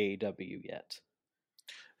AEW yet.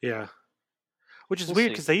 Yeah, which is We'll weird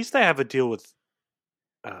see. because they used to have a deal with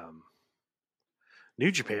um,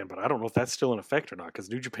 New Japan, but I don't know if that's still in effect or not because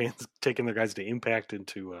New Japan's taking their guys to Impact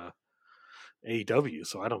into AEW.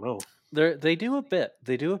 So I don't know. They do a bit.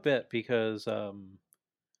 They do a bit because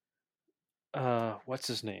what's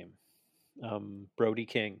his name? Brody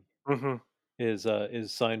King Hmm.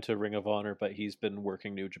 is signed to Ring of Honor, but he's been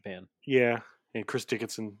working New Japan. Yeah, and Chris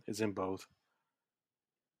Dickinson is in both.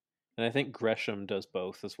 And I think Gresham does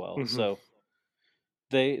both as well. Hmm. So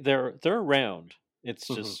they're around. It's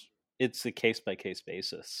Hmm. just it's a case by case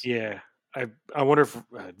basis. Yeah, I wonder if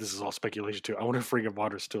this is all speculation too. I wonder if Ring of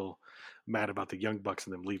Honor's still mad about the Young Bucks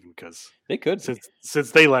and them leaving because They could be.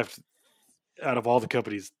 since they left, out of all the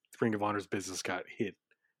companies, Ring of Honor's business got hit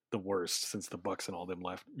the worst since the Bucks and all them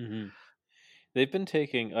left. Hmm. They've been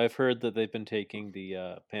taking. I've heard that they've been taking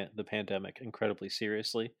the pandemic incredibly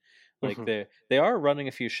seriously. Like Hmm. they are running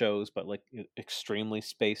a few shows, but like extremely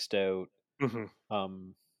spaced out. Hmm.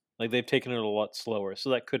 Um, like they've taken it a lot slower,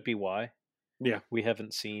 so that could be why Yeah, we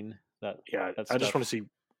haven't seen yeah. that I just want to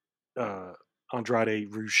stuff. see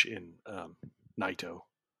Andrade, Roosh, and Naito.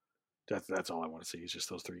 That's all I want to see. Is just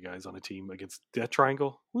those three guys on a team against Death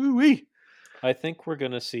Triangle. Woo wee. I think we're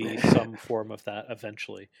gonna see some form of that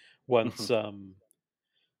eventually Hmm. once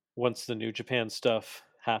once the New Japan stuff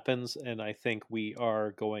happens, and I think we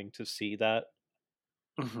are going to see that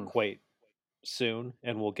Hmm. quite soon,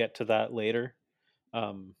 and we'll get to that later.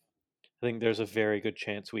 Um, I think there's a very good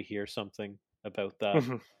chance we hear something about that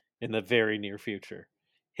Mhm. in the very near future,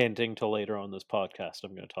 hinting to later on this podcast.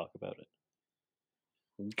 I'm going to talk about it.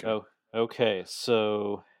 Okay. Oh, okay.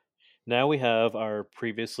 So now we have our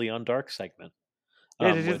previously on Dark segment,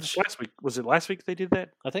 Yeah, they did this which last week. Was it last week they did that?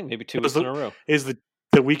 I think maybe 2 It was weeks in a row.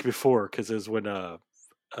 the week before because it was when uh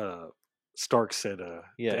Stark said the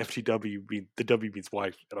Yeah. FTW the W means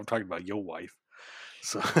wife, and I'm talking about your wife.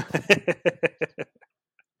 So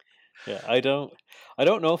Yeah, I don't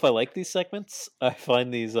know if I like these segments. I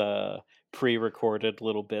find these pre-recorded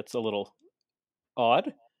little bits a little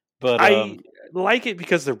odd, but I like it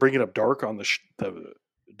because they're bringing up Dark on the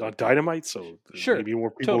Dynamite, so sure, maybe more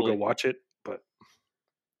people will go totally. watch it. But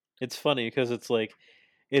It's funny because it's like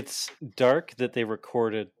it's Dark that they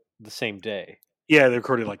recorded the same day. yeah, they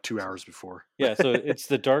recorded like 2 hours before. Yeah, so it's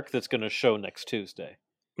the Dark that's going to show next Tuesday,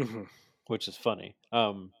 Mhm. which is funny.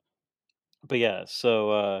 But yeah,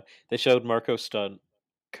 so they showed Marco Stunt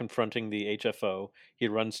confronting the HFO. He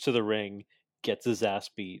runs to the ring, gets his ass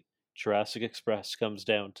beat. Jurassic Express comes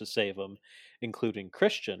down to save him, including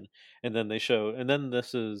Christian. And then and then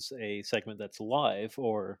this is a segment that's live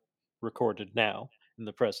or recorded now in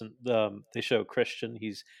the present. They show Christian.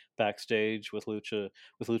 He's backstage with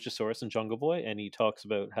Luchasaurus and Jungle Boy, and he talks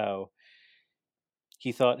about how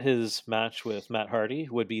he thought his match with Matt Hardy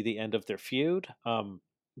would be the end of their feud,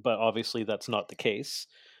 but obviously that's not the case.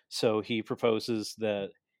 So he proposes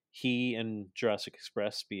that he and Jurassic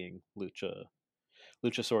Express, being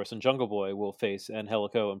Luchasaurus and Jungle Boy, will face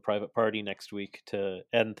Angelico and Private Party next week to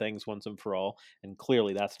end things once and for all. And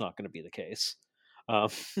clearly, that's not going to be the case. Um,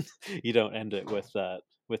 you don't end it with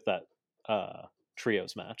that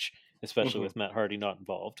trios match, especially Mhm. with Matt Hardy not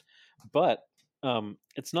involved. But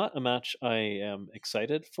it's not a match I am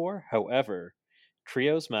excited for. However,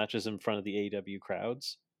 trios matches in front of the AEW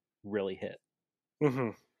crowds really hit.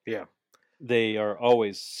 Mhm. Yeah. They are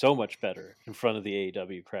always so much better in front of the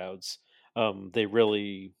AEW crowds. They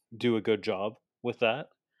really do a good job with that.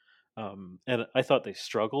 And I thought they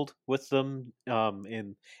struggled with them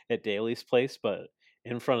in at Daly's place, but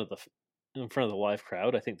in front of the live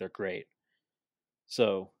crowd, I think they're great.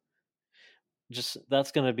 So just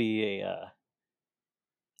that's gonna be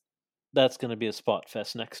a spot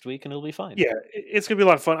fest next week, and it'll be fine. Yeah, it's gonna be a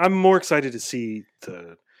lot of fun. I'm more excited to see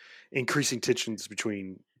the increasing tensions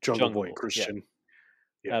between Jungle Boy and Jungle, yeah, Christian.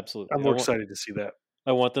 Yeah, I'm absolutely. more excited to see that.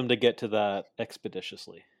 I want them to get to that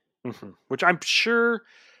expeditiously. Which I'm sure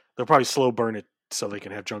they'll probably slow burn it so they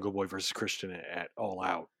can have Jungle Boy versus Christian at All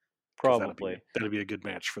Out because Probably. that'll be a good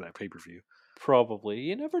match for that pay per view. Probably.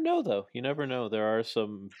 You never know, though. You never know. There are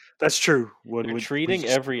some. That's true. When They're we treating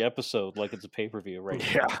just every episode like it's a pay per view right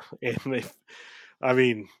yeah, and I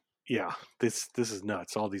mean, yeah, this is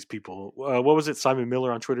nuts. All these people. What was it? Simon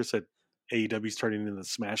Miller on Twitter said AEW's turning into the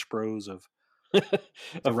Smash Bros of now the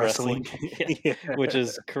of wrestling. wrestling. Yeah, Yeah. which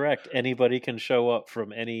is correct. Anybody can show up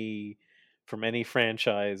from any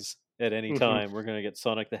franchise at any hmm time. We're gonna get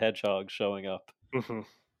Sonic the Hedgehog showing up. hmm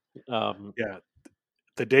Um, Yeah,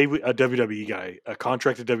 the day a WWE guy, a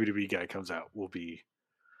contracted WWE guy comes out, will be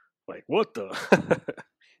like, what the?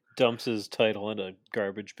 dumps his title in a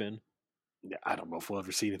garbage bin. Yeah, I don't know if we'll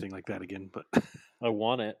ever see anything like that again, but I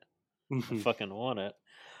want it. I Mhm. fucking want it.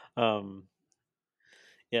 Um,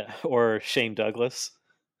 yeah, or Shane Douglas.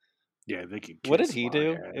 Yeah, they can What did kiss he my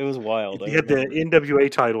do? It was ass. wild. I He had the remember. NWA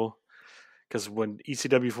title because when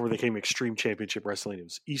ECW before they became Extreme Championship Wrestling, it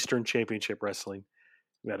was Eastern Championship Wrestling.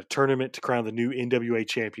 We had a tournament to crown the new NWA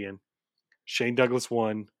champion. Shane Douglas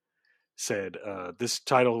won. Said this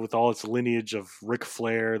title with all its lineage of Ric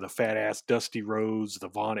Flair, the fat ass Dusty Rhodes, the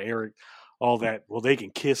Von Erich, all that. Well, they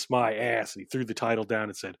can kiss my ass. And he threw the title down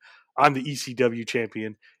and said, "I'm the ECW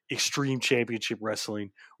champion, Extreme Championship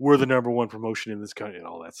Wrestling. We're the number one promotion in this country," and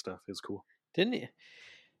all that stuff. It was cool. Didn't he?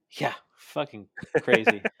 Yeah, fucking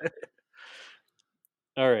crazy.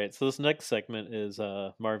 All right, so this next segment is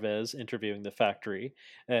Marvez interviewing the factory,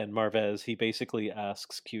 and Marvez he basically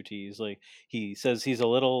asks QTs like he says he's a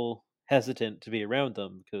little hesitant to be around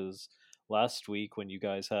them because last week when you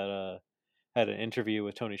guys had an interview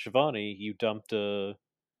with Tony Schiavone, you dumped a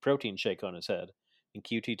protein shake on his head, and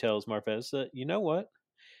QT tells Marvez that you know what,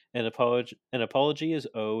 an apology is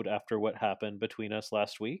owed after what happened between us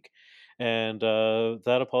last week, and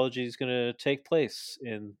that apology is going to take place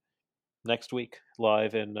in next week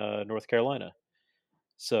live in North Carolina.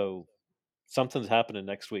 So something's happening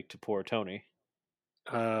next week to poor Tony.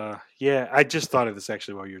 Yeah, I just thought of this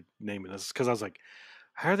actually while you're naming this because I was like,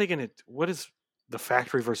 how are they going to? What is the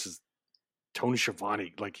factory versus Tony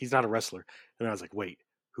Schiavone? Like, he's not a wrestler. And I was like, wait,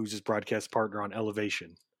 who's his broadcast partner on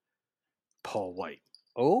Elevation? Paul White.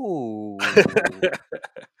 Oh,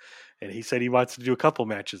 and he said he wants to do a couple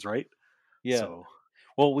matches, right? Yeah. So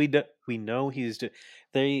Well, we know he's do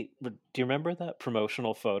you remember that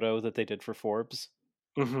promotional photo that they did for Forbes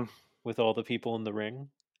hmm with all the people in the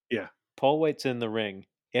ring? yeah, Paul White's in the ring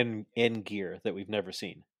in gear that we've never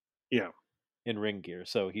seen, yeah, in ring gear.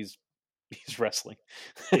 So he's wrestling.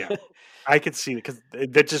 yeah. I could see it because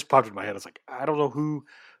that just popped in my head. I was like, I don't know who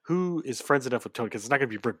is friends enough with Tony because it's not going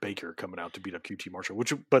to be Britt Baker coming out to beat up QT Marshall,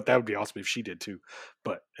 but that would be awesome if she did too.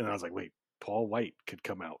 But and I was like, wait, Paul White could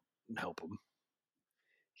come out and help him.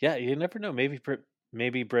 Yeah, you never know.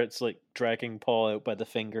 Maybe Britt's like dragging Paul out by the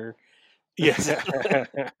finger. Yeah.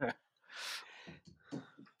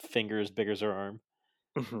 Finger as big as her arm.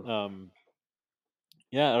 Mhm, Um,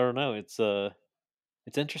 yeah, I don't know. It's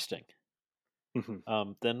interesting. mhm.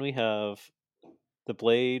 Then we have the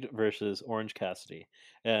Blade versus Orange Cassidy,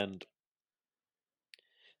 and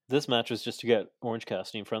this match was just to get Orange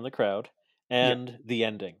Cassidy in front of the crowd, Yeah. and the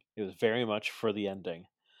ending. It was very much for the ending,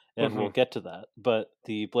 and we'll Mhm, get to that. But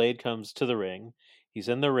the Blade comes to the ring. He's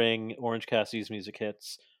in the ring. Orange Cassidy's music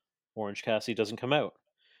hits. Orange Cassidy doesn't come out.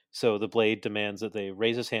 So the Blade demands that they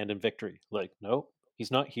raise his hand in victory. Like, nope,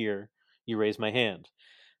 he's not here. You raise my hand.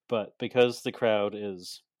 But because the crowd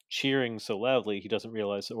is cheering so loudly, he doesn't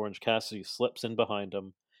realize that Orange Cassidy slips in behind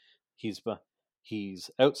him. He's he's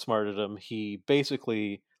outsmarted him. He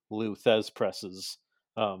basically Lou Thez presses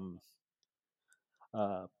um,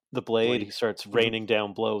 the Blade. Blade. He starts Mhm, raining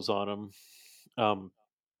down blows on him,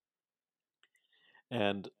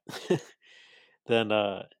 and then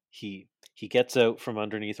he gets out from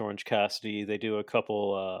underneath Orange Cassidy. They do a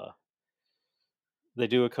couple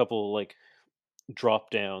like drop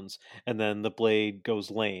downs, and then the Blade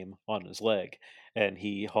goes lame on his leg, and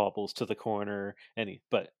he hobbles to the corner, and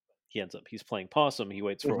he's playing possum. He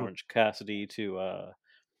waits for mhm, Orange Cassidy to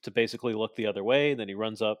basically look the other way. Then he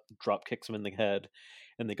runs up, drop kicks him in the head,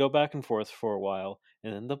 and they go back and forth for a while,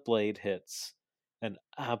 and then the Blade hits an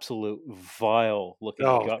absolute vile looking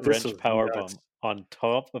Oh, gut this wrench was power nuts. bomb on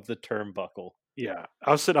top of the turnbuckle. Yeah,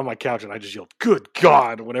 I was sitting on my couch and I just yelled, "Good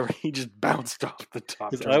God!" Whenever he just bounced off the top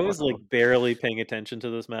Because I was like turnbuckle. barely paying attention to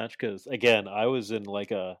this match because again I was in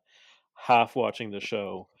like a half watching the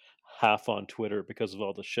show, half on Twitter because of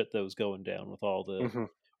all the shit that was going down with all the Mhm,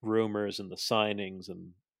 rumors and the signings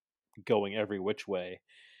and going every which way.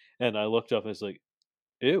 And I looked up and was like,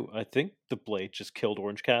 ew, I think the Blade just killed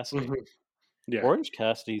Orange Cassidy. mhm. Yeah, Orange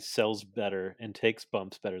Cassidy sells better and takes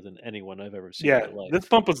bumps better than anyone I've ever seen in yeah. my This life.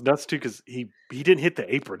 bump was nuts too because he didn't hit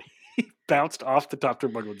the apron. He bounced off the top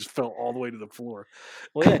turnbuckle and just fell all the way to the floor.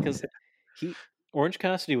 Well, yeah, because he Orange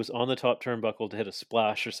Cassidy was on the top turnbuckle to hit a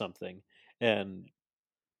splash or something, and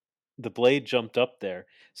the Blade jumped up there.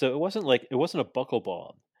 So it wasn't a buckle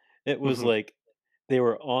bomb. It was Mhm, like they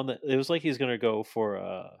were on the it was like he's going to go for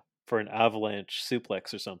an avalanche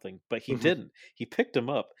suplex or something, but he mhm. didn't. He picked him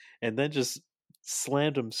up and then just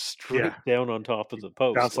slammed him Yeah, straight down on top of he the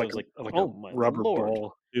post. bounced And I was like, like a "Oh my rubber lord."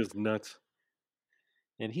 ball. It was nuts.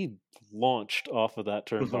 And he launched off of that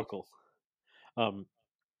Mhm, turnbuckle. Um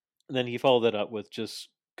and then he followed that up with just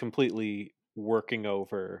completely working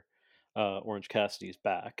over Orange Cassidy's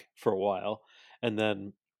back for a while. And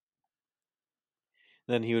then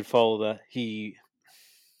he would follow that he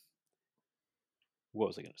what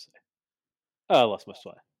was I going to say? Oh, I lost my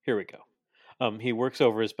spot. Here we go. He works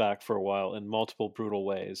over his back for a while in multiple brutal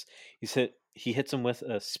ways. He hits him with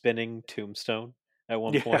a spinning tombstone at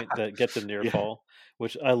one yeah, point that gets a near yeah. fall,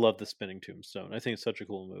 which I love the spinning tombstone. I think it's such a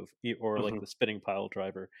cool move. Or like Mhm, the spinning pile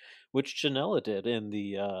driver, which Janela did in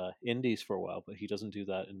the Indies for a while, but he doesn't do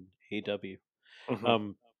that in AW. mhm.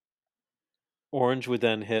 Um, Orange would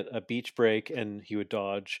then hit a beach break, and he would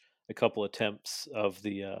dodge a couple attempts of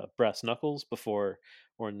the brass knuckles before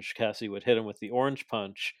Orange Cassidy would hit him with the orange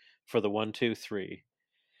punch for the 1, 2, 3.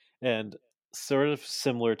 And sort of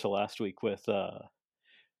similar to last week with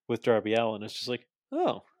Darby Allin, it's just like,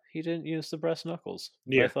 oh, he didn't use the brass knuckles.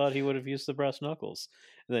 I Yeah, thought he would have used the brass knuckles.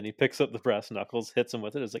 And then he picks up the brass knuckles, hits him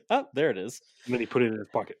with it. It's like, oh, there it is. and then he put it in his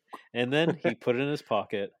pocket. And then he put it in his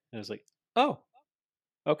pocket, and it's like, oh,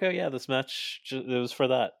 okay, yeah, this match it was for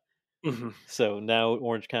that. Mhm, So now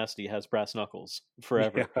Orange Cassidy has brass knuckles yeah,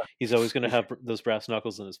 forever. He's always going to have those brass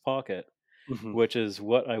knuckles in his pocket, mhm, which is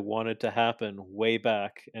what I wanted to happen way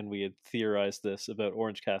back. And we had theorized this about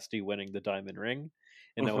Orange Cassidy winning the Diamond Ring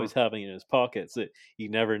and mhm. always having it in his pocket. So you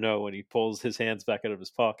never know when he pulls his hands back out of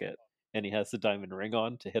his pocket and he has the diamond ring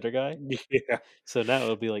on to hit a guy. Yeah, So now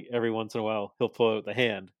it'll be like every once in a while he'll pull out the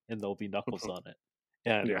hand and there'll be knuckles mhm. on it.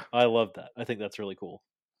 And Yeah, I love that. I think that's really cool.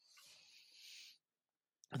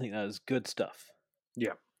 I think that is good stuff.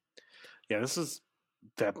 yeah, yeah. This is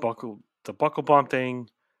the buckle bomb thing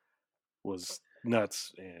was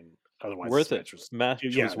nuts, and Otherwise, Worth this it. match was Match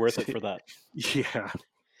yeah, was worth it for that. yeah,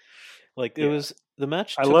 Like it yeah. was the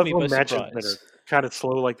match I took love me by when matches that surprise. are kind of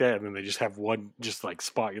slow like that, and then they just have one just like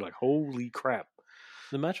spot. You're like, holy crap!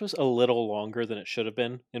 The match was a little longer than it should have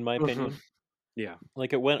been, in my Hmm. opinion. Yeah.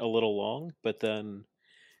 Like it went a little long, but then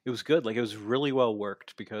it was good. Like it was really well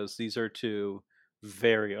worked because these are two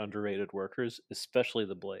very underrated workers, especially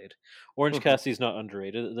the Blade. Orange Hmm. Cassidy's not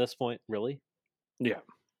underrated at this point, really, Yeah.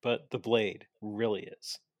 but the Blade really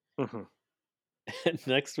is. Hmm. And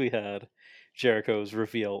next we had Jericho's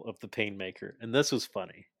reveal of the Painmaker, and this was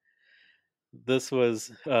funny. This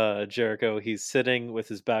was Jericho. He's sitting with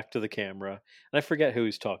his back to the camera, and I forget who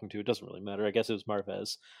he's talking to. It doesn't really matter. I guess it was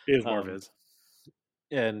Marvez. It is Um, Marvez.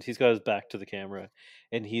 and he's got his back to the camera,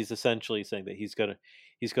 and he's essentially saying that he's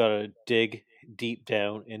got to dig deep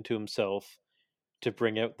down into himself to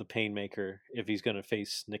bring out the Painmaker if he's going to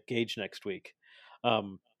face Nick Gage next week.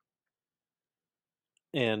 Um,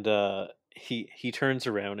 and he turns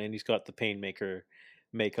around and he's got the Painmaker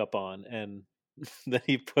makeup on, and then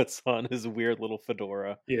he puts on his weird little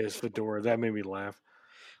fedora, Yeah, it's Fedora. That made me laugh.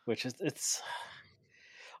 which is it's.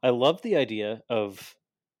 I love the idea of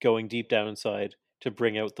going deep down inside to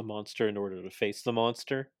bring out the monster in order to face the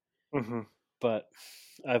monster, Hmm. but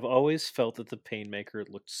I've always felt that the Painmaker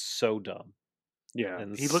looked so dumb Yeah,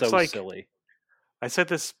 and he looks so like silly. I said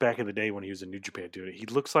this back in the day when he was in New Japan doing it. He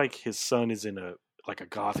looks like his son is in a like a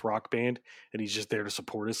goth rock band, and he's just there to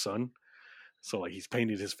support his son. So like he's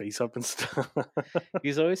painted his face up and stuff.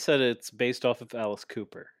 He's always said it's based off of Alice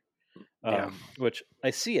Cooper, Yeah, which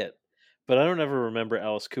I see it, but I don't ever remember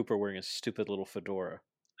Alice Cooper wearing a stupid little fedora.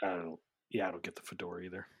 I don't. Yeah, I don't get the fedora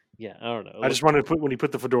either. Yeah, I don't know. I just wanted to put when he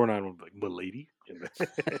put the fedora on, I'm like, "Milady."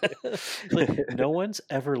 Like no one's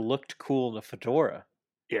ever looked cool in a fedora.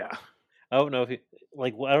 Yeah. I don't know if I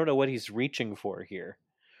don't know what he's reaching for here.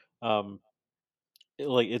 Um,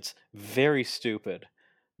 like it's very stupid,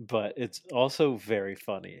 but it's also very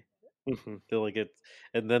funny. Hmm. Like it,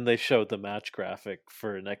 and then they showed the match graphic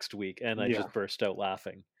for next week, and I Yeah. just burst out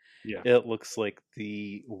laughing. Yeah. It looks like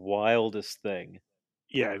the wildest thing.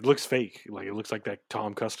 Yeah. It looks fake. Like it looks like that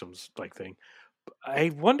Tom Customs like thing. I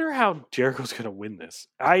wonder how Jericho's gonna win this.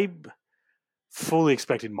 I fully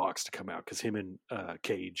expected Mox to come out because him and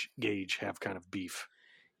Gage have kind of beef.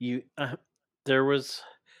 You, there was,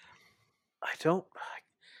 I don't,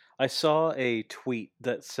 I saw a tweet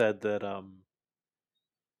that said that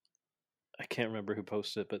I can't remember who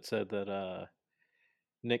posted it, but said that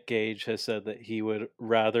Nick Gage has said that he would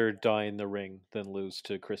rather die in the ring than lose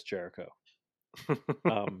to Chris Jericho.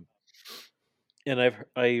 Um, and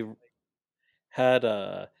I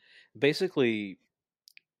had basically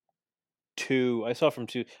two. I saw from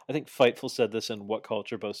two. I think Fightful said this and What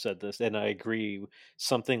Culture both said this, and I agree.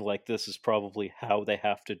 Something like this is probably how they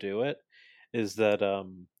have to do it. Is that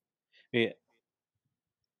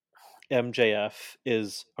MJF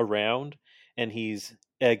is around and he's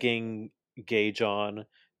egging Gage on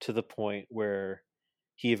to the point where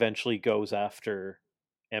he eventually goes after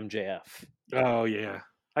MJF. Oh yeah,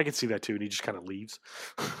 I can see that too. And he just kind of leaves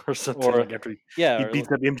or something. Or Like after yeah, he or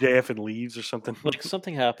beats up MJF and leaves or something. like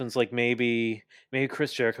something happens, like maybe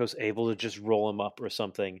Chris Jericho's able to just roll him up or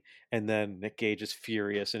something, and then Nick Gage is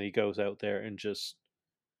furious and he goes out there and just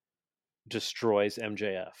destroys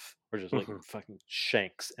MJF or just like Hmm. fucking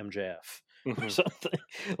shanks MJF or Hmm. something.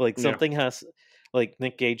 Like Yeah. something has like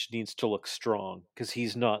Nick Gage needs to look strong because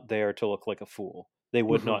he's not there to look like a fool. They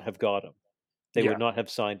would Hmm. not have got him. They Yeah. would not have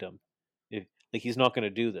signed him. If, like he's not going to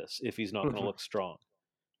do this if he's not going to Hmm. look strong.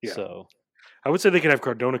 Yeah. So I would say they could have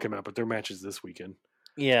Cardona come out, but their match is this weekend.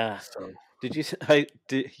 yeah, So. did you?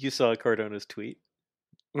 You saw Cardona's tweet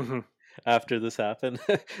Hmm. after this happened?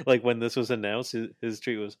 Like when this was announced, his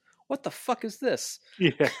tweet was, "What the fuck is this?"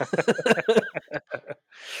 Yeah.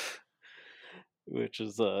 Which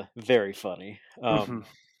is very funny. Hmm.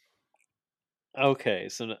 Okay,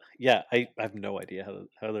 so yeah, I have no idea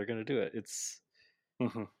how they're going to do it.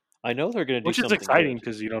 Hmm. I know they're going to do Which is something exciting good.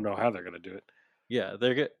 because you don't know how they're going to do it. Yeah,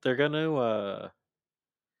 they're going to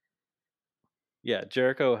yeah,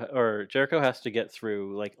 Jericho has to get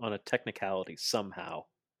through like on a technicality somehow.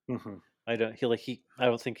 Hmm. I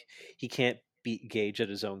don't think he can't beat Gage at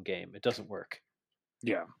his own game. It doesn't work.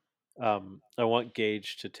 Yeah. I want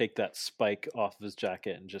Gage to take that spike off of his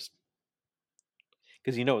jacket and just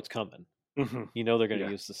because you know it's coming. Hmm. You know they're going to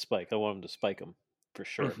Yeah. use the spike. I want him to spike him for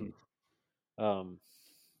sure. Hmm. Um,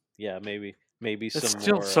 yeah, maybe It's some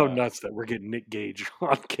still more. so nuts that we're getting Nick Gage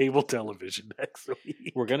on cable television next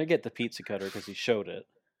week. We're gonna get the pizza cutter because he showed it.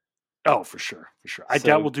 Oh, for sure, for sure. I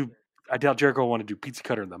doubt Jericho will want to do pizza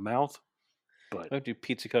cutter in the mouth, but I would do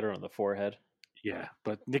pizza cutter on the forehead. Yeah,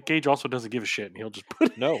 but Nick Gage also doesn't give a shit, and he'll just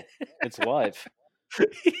put No, it's live. it.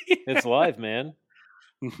 It's live, man.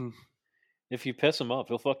 Hmm. If you piss him off,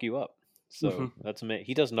 he'll fuck you up. Hmm. So that's me.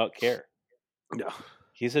 He does not care. Yeah.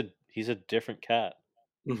 He's a different cat.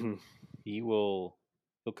 Hmm. He'll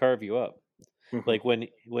carve you up. Hmm. Like when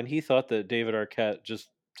he thought that David Arquette just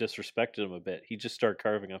disrespected him a bit, he just started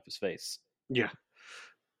carving up his face. Yeah.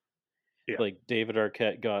 Yeah. Like David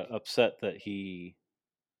Arquette got upset that he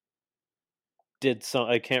did some.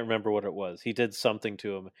 I can't remember what it was. He did something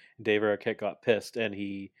to him. And David Arquette got pissed, and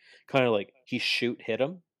he kind of like he hit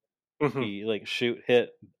him. Hmm. He like hit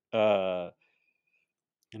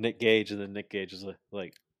Nick Gage, and then Nick Gage is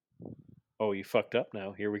like, "Oh, you fucked up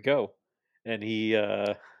now. Here we go," and he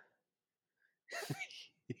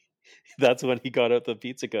that's when he got out the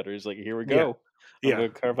pizza cutter. He's like, "Here we Yeah. go. I'm Yeah. gonna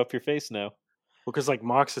carve up your face now." Well, because like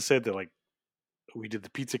Mox has said that like we did the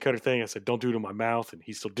pizza cutter thing. I said don't do it in my mouth, and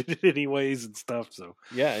he still did it anyways and stuff. So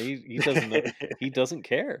Yeah, he doesn't know. He doesn't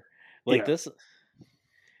care. Like yeah.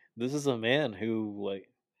 this is a man who like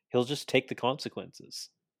he'll just take the consequences.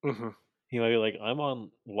 Hmm. He might be like, I'm on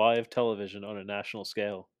live television on a national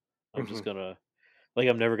scale. I'm Hmm. just gonna like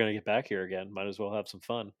I'm never gonna get back here again. Might as well have some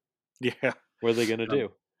fun. Yeah. What are they gonna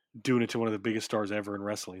do? Doing it to one of the biggest stars ever in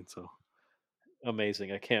wrestling. So.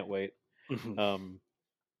 Amazing. I can't wait. Hmm. Um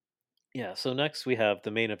yeah, so next we have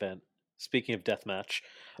the main event. Speaking of deathmatch.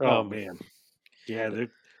 Oh Um man. Yeah. The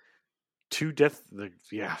two death.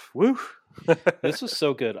 Yeah. Woo. this was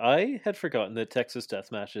so good. I had forgotten that Texas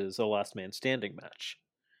Deathmatch is a last man standing match.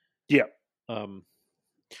 Yeah. Um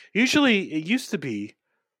Usually, it used to be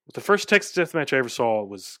the first Texas death match I ever saw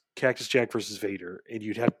was Cactus Jack versus Vader, and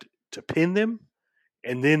you'd have to pin them,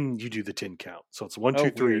 and then you do the 10 count. So it's one, oh, two,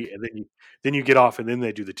 weird. three, and then you get off, and then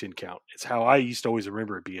they do the 10 count. It's how I used to always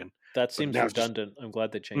remember it being. That But seems now it's just redundant. I'm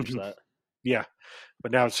glad they changed mhm, that. yeah.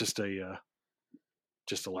 But now it's just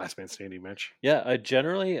a last man standing match. Yeah,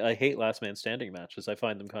 I hate last man standing matches. I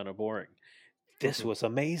find them kind of boring. This Hmm. was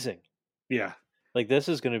amazing. Yeah, Like this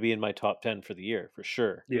is going to be in my top 10 for the year for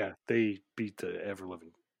sure. yeah. They beat the ever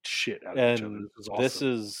living shit out of each other. And This was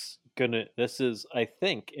awesome. this is I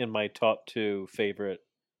think in my top 2 favorite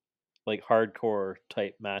like hardcore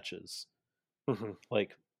type matches. Hmm.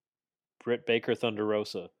 Like Britt Baker Thunder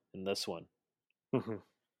Rosa in this one. Hmm.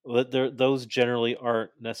 Those generally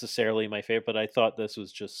aren't necessarily my favorite, but I thought this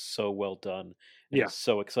was just so well done and Yeah.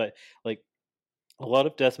 so exciting. Like a lot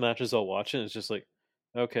of death matches I'll watch and it's just like,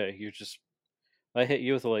 okay, I hit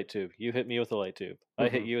you with a light tube. You hit me with a light tube. I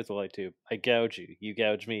hit Hmm. you with a light tube. I gouge you. You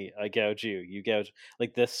gouge me. I gouge you. You gouge.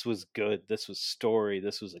 Like this was good. This was story.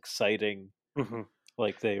 This was exciting. Hmm.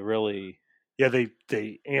 Like they really. Yeah, they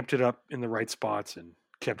amped it up in the right spots and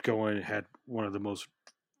kept going. It had one of the most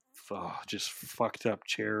just fucked up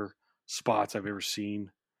chair spots I've ever seen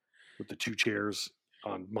with the two chairs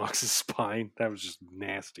on Mox's spine. That was just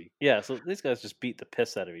nasty. Yeah. So these guys just beat the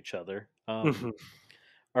piss out of each other. Hmm.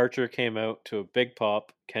 Archer came out to a big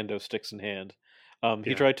pop, kendo sticks in hand.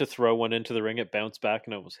 He Yeah. tried to throw one into the ring. It bounced back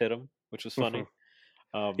and almost hit him, which was Hmm. funny.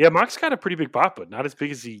 Um, Yeah, Mox got a pretty big pop, but not as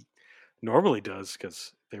big as he normally does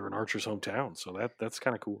because they were in Archer's hometown. So that's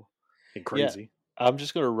kind of cool and yeah, crazy. I'm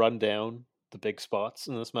just going to run down the big spots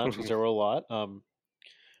in this match because Hmm. there were a lot.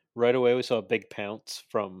 Right away, we saw a big pounce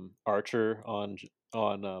from Archer on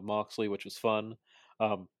Moxley, which was fun.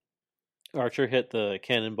 Um, Archer hit the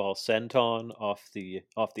cannonball senton off the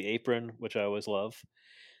apron, which I always love.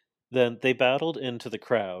 Then they battled into the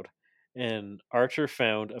crowd, and Archer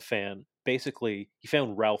found a fan. Basically, he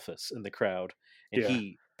found Ralphus in the crowd, and Yeah.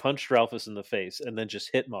 he punched Ralphus in the face, and then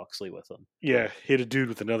just hit Moxley with him. Yeah. Hit a dude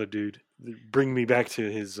with another dude. Bring me back to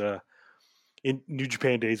his in New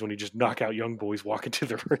Japan days when he just knock out young boys walking to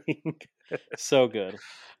the ring. So good.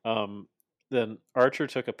 Um, then Archer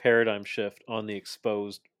took a paradigm shift on the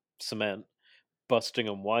exposed cement, busting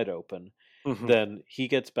him wide open. Hmm. Then he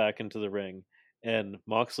gets back into the ring, and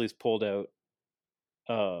Moxley's pulled out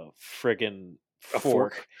a friggin' A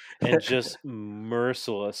fork. fork and just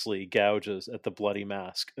mercilessly gouges at the bloody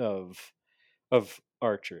mask of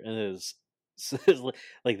Archer. And it is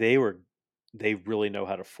like they really know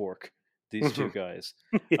how to fork these two Hmm. guys.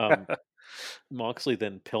 Yeah. Um, Moxley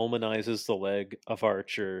then Pillmanizes the leg of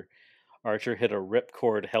Archer. Archer hit a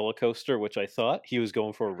ripcord helicoaster, which I thought he was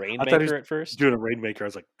going for a I thought he was rainmaker at first. doing a rainmaker. I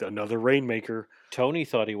was like, another rainmaker. Tony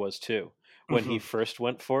thought he was too. When he Hmm. first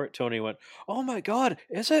went for it, Tony went, "Oh my god,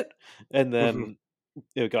 is it?" And Hmm. then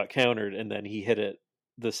it got countered, and then he hit it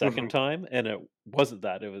the Hmm. second time, and it wasn't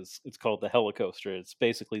that. It's called the helicoaster. It's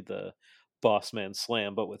basically the Boss Man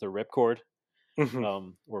Slam, but with a ripcord,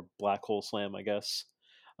 Hmm. or black hole slam, I guess.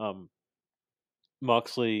 Um,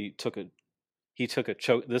 Moxley took a he took a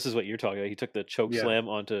choke. This is what you're talking about. He took the choke Yeah. slam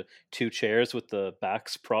onto two chairs with the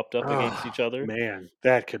backs propped up against each Oh, other. man,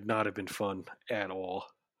 that could not have been fun at all.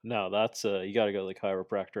 No, that's you got to go to the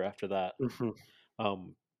chiropractor after that. Hmm.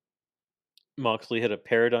 Um, Moxley hit a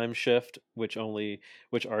paradigm shift, which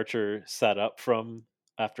Archer sat up from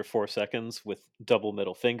after 4 seconds with double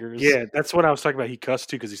middle fingers. Yeah, that's what I was talking about. He cussed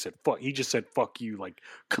too because he said "fuck." He just said "fuck you," like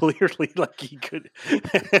clearly, like he could.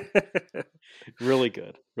 Really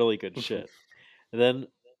good shit. And then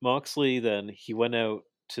Moxley, he went out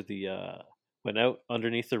to the went out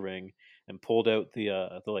underneath the ring and pulled out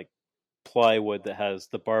the like plywood that has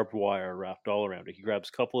the barbed wire wrapped all around it. He grabs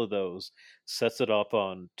a couple of those, sets it up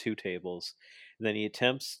on two tables, and then he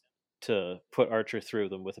attempts to put Archer through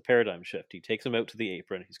them with a paradigm shift. He takes him out to the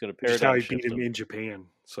apron. He's going to Which is how paradigm he beat shift him him. in Japan.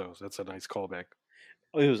 So that's a nice callback.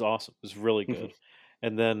 It was awesome. It was really good.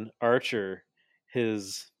 And then Archer,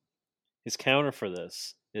 his counter for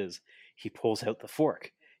this is he pulls out the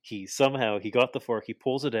fork. He got the fork, he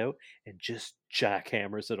pulls it out and just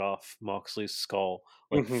jackhammers it off Moxley's skull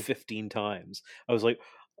like 15 times. I was like,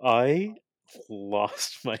 I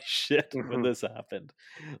lost my shit when this happened.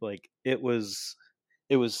 Like it was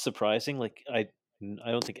surprising. Like I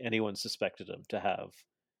don't think anyone suspected him to have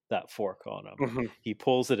that fork on him. He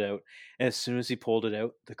pulls it out, and as soon as he pulled it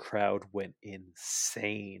out, the crowd went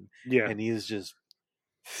insane. Yeah, And he is just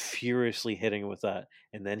furiously hitting him with that,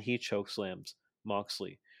 and then he chokeslams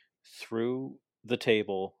Moxley through the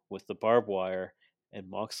table with the barbed wire, and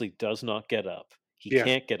Moxley does not get up. He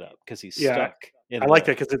can't get up because he's stuck. I like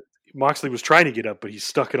that because Moxley was trying to get up, but he's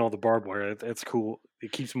stuck in all the barbed wire. That's cool.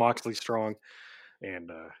 It keeps Moxley strong,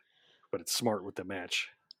 and but it's smart with the match.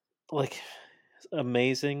 Like, it's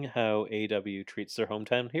amazing how AEW treats their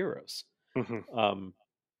hometown heroes.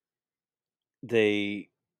 They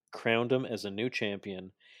crowned him as a new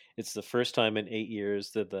champion. It's the first time in 8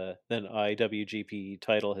 years that the then IWGP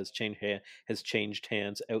title has changed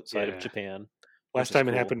hands outside of Japan. Last time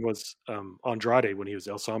it happened was Andrade when he was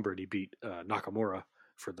El Sombra and he beat Nakamura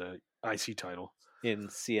for the IC title in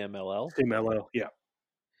CMLL. CMLL, yeah.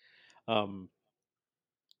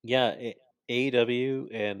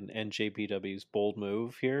 AEW and NJPW's bold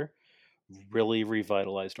move here really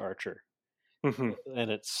revitalized Archer. And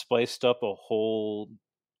it spiced up a whole,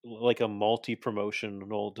 like a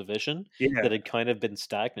multi-promotional division that had kind of been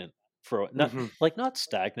stagnant for not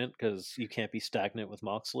stagnant because you can't be stagnant with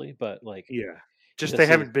Moxley, but like just they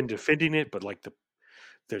haven't been defending it, but like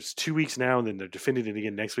there's 2 weeks now and then they're defending it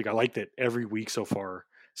again next week. I like that every week so far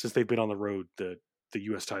since they've been on the road, the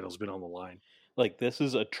US title's been on the line. Like this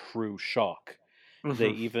is a true shock. They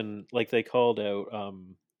even they called out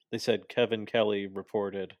they said Kevin Kelly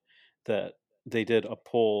reported that they did a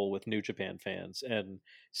poll with New Japan fans, and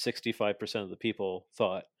 65% of the people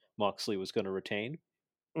thought Moxley was going to retain.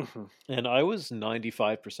 And I was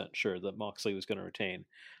 95% sure that Moxley was going to retain.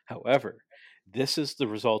 However, this is the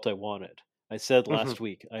result I wanted. I said last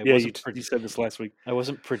week. You said this last week. I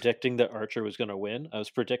wasn't predicting that Archer was going to win. I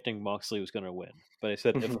was predicting Moxley was going to win. But I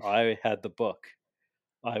said if I had the book,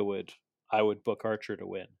 I would book Archer to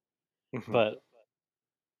win. But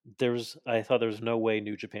I thought there was no way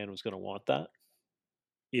New Japan was going to want that.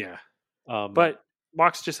 Yeah. But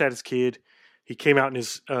Mox just had his kid. He came out in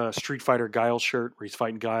his Street Fighter Guile shirt where he's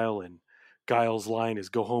fighting Guile, and Guile's line is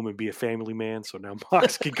 "Go home and be a family man." So now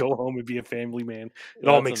Mox can go home and be a family man. It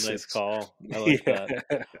all makes sense. Nice call. I like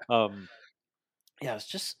that. It's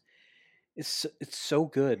just it's so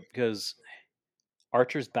good because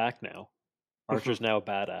Archer's back now. Archer's now a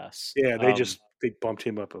badass. Yeah, they bumped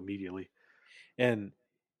him up immediately. And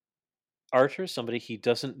Archer's somebody, he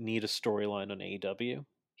doesn't need a storyline on AEW.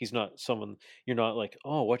 He's not someone you're not like,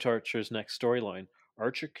 oh, what's Archer's next storyline?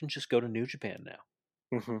 Archer can just go to New Japan now.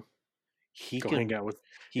 He can hang out with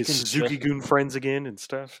his Suzuki-gun friends again and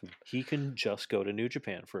stuff. He can just go to New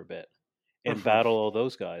Japan for a bit and battle all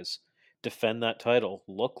those guys, defend that title,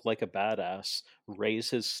 look like a badass, raise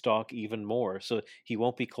his stock even more so he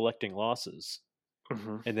won't be collecting losses.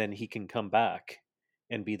 And then he can come back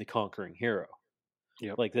and be the conquering hero.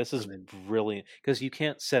 Yep. Like this is brilliant because you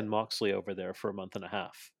can't send Moxley over there for a month and a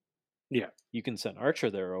half. Yeah. You can send Archer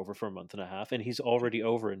there over for a month and a half, and he's already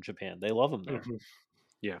over in Japan. They love him there.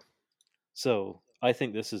 Yeah. So I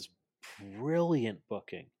think this is brilliant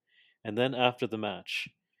booking. And then after the match,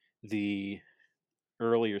 the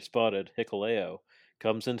earlier spotted Hikuleo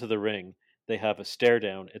comes into the ring. They have a stare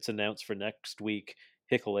down. It's announced for next week.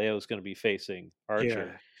 Hikuleo is going to be facing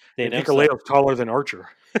Archer. Yeah. Hikuleo's taller than Archer.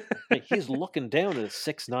 He's looking down at a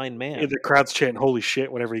 6'9" man. Yeah, the crowd's chanting "Holy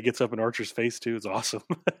shit!" whenever he gets up in Archer's face too. It's awesome.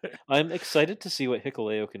 I'm excited to see what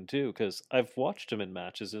Hikuleo can do because I've watched him in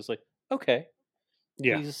matches. It's like, okay,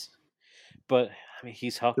 yeah, but I mean,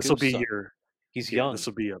 he's This will Haku's be son. your He's yeah. This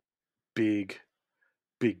young. will be a big,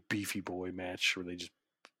 big beefy boy match where they just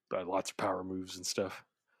lots of power moves and stuff.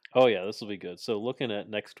 Oh yeah, this will be good. So looking at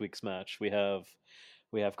next week's match, we have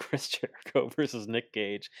Chris Jericho versus Nick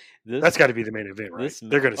Gage. That's This got to be the main event, right? this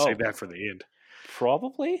They're going to save oh that for the end.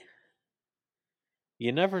 probably.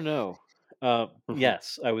 You never know. Hmm.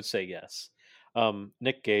 Yes, I would say yes.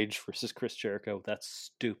 Nick Gage versus Chris Jericho. That's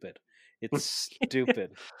stupid. It's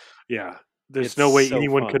stupid. Yeah, there's It's no way so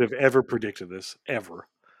anyone could fun. have ever predicted this ever,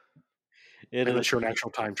 It is. unless you're an actual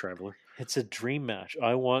time traveler. It's a dream match.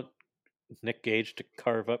 I want Nick Gage to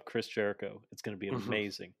carve up Chris Jericho. It's going to be Hmm.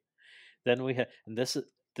 amazing. Then we have, and this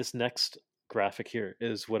next graphic here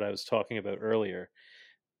is what I was talking about earlier.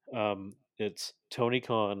 It's Tony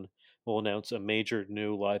Khan will announce a major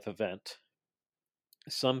new live event.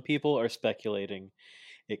 Some people are speculating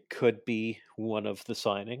it could be one of the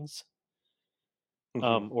signings,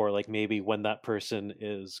 Hmm. or like maybe when that person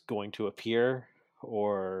is going to appear,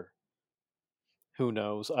 or who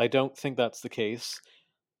knows. I don't think that's the case.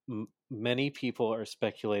 Many people are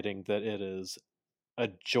speculating that it is a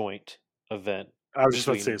joint event I was just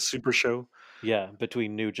about to say a between, super show, yeah,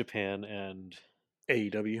 between New Japan and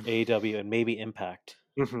AEW. AEW and maybe Impact.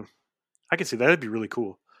 Hmm. I can see that. That'd be really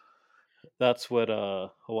cool. That's what a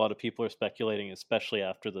lot of people are speculating, especially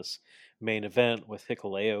after this main event with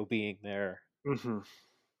Hikuleo being there, Hmm.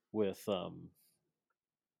 with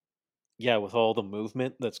yeah, with all the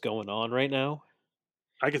movement that's going on right now.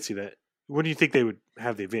 I can see that. When do you think they would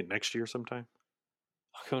have the event next year? Sometime?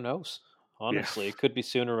 Who knows? Yeah, Honestly, it could be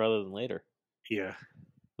sooner rather than later. yeah,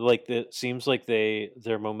 Like it seems like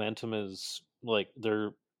their momentum is like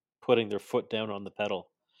they're putting their foot down on the pedal.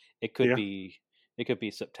 It could yeah. be it could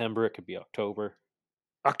be September, it could be October.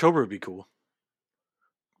 October would be cool.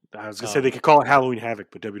 I was gonna say they Um could call it Halloween Havoc,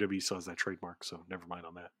 but WWE still has that trademark, so never mind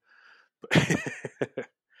on that.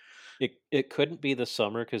 it couldn't be the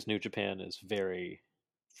summer cuz New Japan is very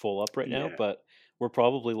full up right now, Yeah. but we're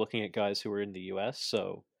probably looking at guys who are in the US,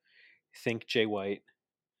 so think Jay White,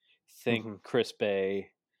 think Hmm. Chris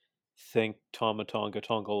Bay, think Tomatonga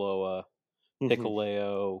Tongaloa, Hmm.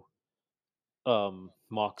 Hikuleo,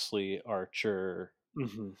 Moxley, Archer,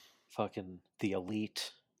 Hmm. fucking the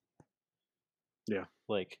Elite, Yeah.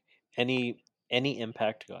 like any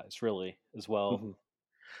Impact guys really as well. Hmm.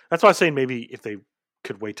 That's why I was saying maybe if they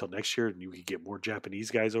could wait till next year and you could get more Japanese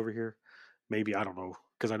guys over here, maybe I don't know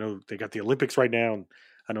because I know they got the Olympics right now, and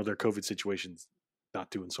I know their COVID situation's not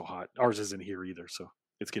doing so hot. Ours isn't here either, so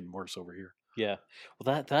it's getting worse over here. Yeah,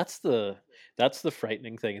 well that's the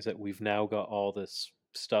frightening thing is that we've now got all this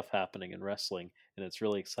stuff happening in wrestling, and it's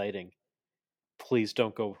really exciting. Please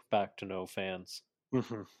don't go back to no fans.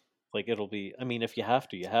 Hmm. Like it'll be. I mean, if you have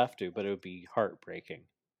to, you have to, but it would be heartbreaking.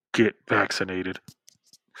 Get vaccinated.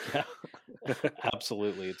 Yeah,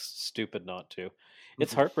 absolutely. It's stupid not to.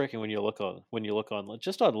 It's Hmm. heartbreaking when you look on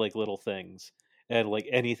just on like little things and like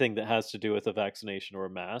anything that has to do with a vaccination or a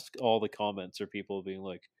mask. All the comments are people being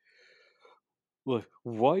like, "Look,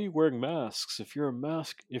 why are you wearing masks? If you're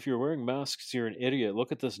wearing masks, you're an idiot.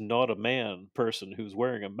 Look at this not a man person who's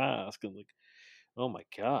wearing a mask." And like, oh my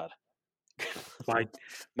god, My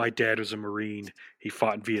my dad was a Marine. He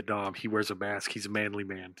fought in Vietnam. He wears a mask. He's a manly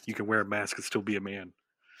man. You can wear a mask and still be a man.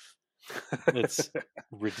 it's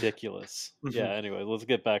ridiculous. Hmm. Yeah. Anyway, let's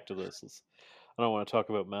get back to this. I don't want to talk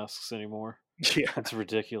about masks anymore. Yeah. It's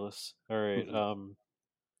ridiculous. All right. Hmm.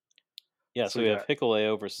 Yeah, So so we we have got.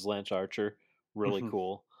 Hikuleo versus Lance Archer. Really Hmm.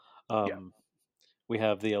 cool. Yeah. Um, we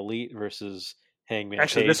have the Elite versus Hangman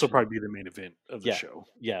Actually, this Page. will probably be the main event of the Yeah, show.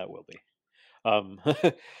 yeah, it will be.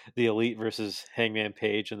 The Elite versus Hangman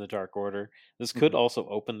Page and the Dark Order. This could Hmm. also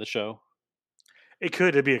open the show. It could.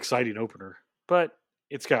 It'd be an exciting opener, but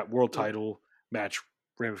it's got world title match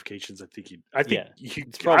ramifications. I think. I think. Yeah, You,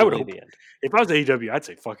 it's I would probably hope the end. if I was AEW, I'd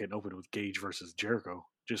say fucking open with Gage versus Jericho.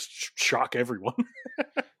 Just shock everyone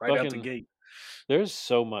right out the Fucking, gate. there's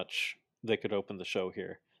so much they could open the show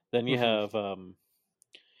here. Then you Hmm. have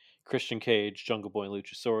Christian Cage, Jungle Boy, and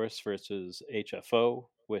Luchasaurus versus HFO,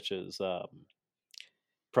 which is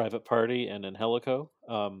Private Party and Angelico.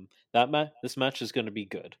 This match is going to be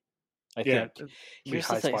good. I Yeah, think. it'd be Here's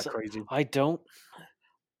the high thing: spot crazy.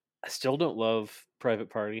 I still don't love Private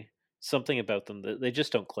Party. Something about them that they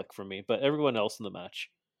just don't click for me. But everyone else in the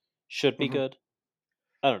match should be Hmm. good.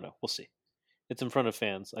 I don't know. We'll see. It's in front of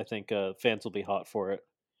fans. I think fans will be hot for it,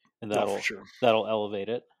 and No, for sure. that'll elevate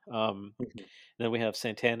it. Mhm. Then we have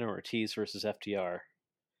Santana Ortiz versus FTR.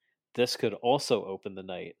 This could also open the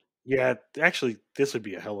night. Yeah, actually, this would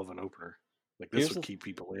be a hell of an opener. Like this Here's would the keep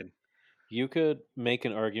people in. You could make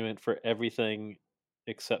an argument for everything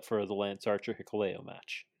except for the Lance Archer Hikuleo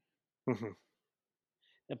match. Hmm.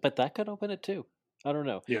 But that could open it too. I don't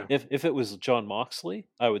know. Yeah, If it was John Moxley,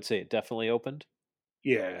 I would say it definitely opened.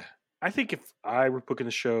 yeah. I think if I were booking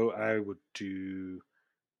the show, I would do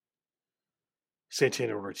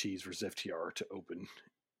Santana Ortiz versus FTR to open.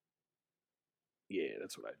 Yeah,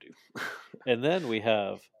 that's what I do. And then we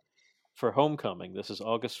have for Homecoming, this is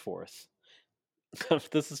August 4th.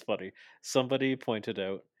 This is funny. Somebody pointed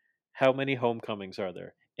out how many Homecomings are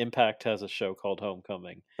there? Impact has a show called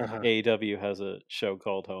Homecoming. Uh-huh. AEW has a show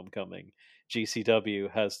called Homecoming. GCW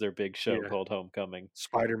has their big show Yeah, called Homecoming.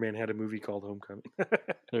 Spider-Man had a movie called Homecoming.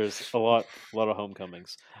 There's a lot of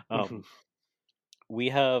Homecomings. Hmm. We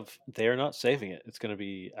have they're not saving it. It's going to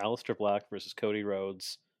be Aleister Black versus Cody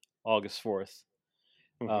Rhodes, August 4th.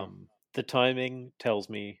 Hmm. The timing tells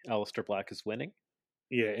me Aleister Black is winning.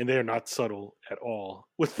 Yeah, and they're not subtle at all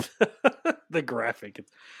with the graphic.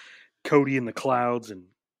 It's Cody in the clouds and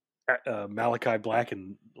Malachi Black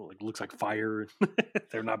and like looks like fire.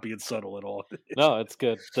 They're not being subtle at all. No, it's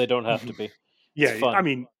good. They don't have to Mhm. be. It's Yeah, I fun.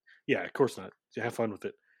 mean, yeah, of course not. Have fun with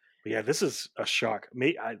it. But yeah, this is a shock.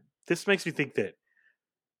 This makes me think that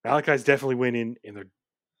Malachi's definitely winning, and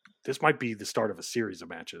this might be the start of a series of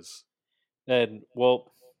matches. And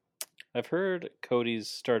well, I've heard Cody's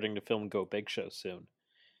starting to film Go Big Show soon.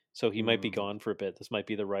 So he might be Mm, gone for a bit. This might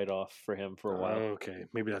be the write off for him for a while. okay,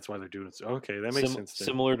 maybe that's why they're doing it. Okay, that makes sense then.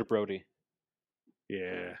 Similar to Brody.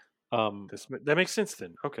 Yeah, Um that makes sense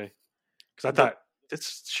then. Okay, because I but thought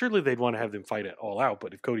it's surely they'd want to have them fight it all out,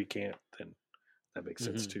 but if Cody can't, then that makes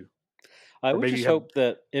sense mhm. too. I Or would maybe just you have hope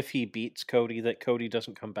that if he beats Cody that Cody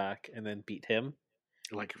doesn't come back and then beat him.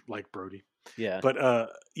 like Brody. Yeah. But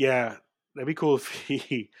yeah, that'd be cool if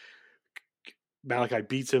he Malachi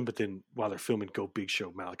beats him, but then while they're filming Go Big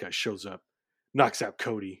Show, Malachi shows up, knocks out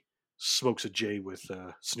Cody, smokes a J with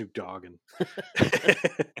Snoop Dogg, and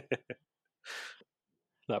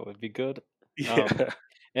That would be good. Um, yeah,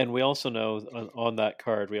 and we also know on that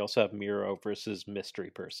card we also have Miro versus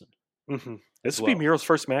Mystery Person hmm as this would be well. Miro's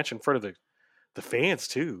first match in front of the fans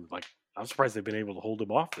too. Like I'm surprised they've been able to hold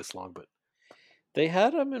him off this long, but They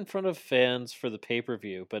had him in front of fans for the pay per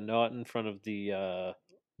view, but not in front of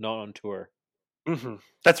not on tour. hmm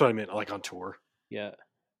that's what I meant. Like on tour. Yeah,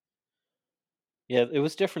 yeah, it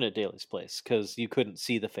was different at Daly's Place because you couldn't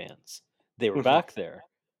see the fans. They were Hmm. back there,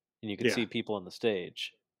 and you could Yeah, see people on the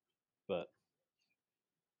stage. But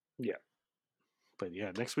yeah, but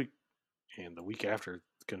yeah, next week and the week after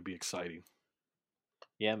it's going to be exciting.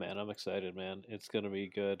 yeah, man, I'm excited, man. It's gonna be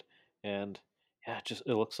good, and yeah, just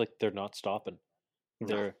it looks like they're not stopping.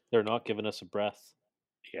 No, They're not giving us a breath.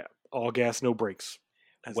 yeah, all gas, no brakes,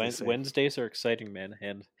 as they say. Wednesdays are exciting, man.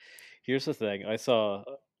 And here's the thing: I saw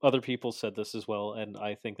other people said this as well, and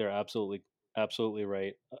I think they're absolutely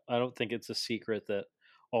right. I don't think it's a secret that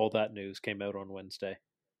all that news came out on Wednesday.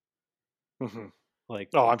 Hmm. Like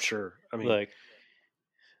Oh, I'm sure. I mean, like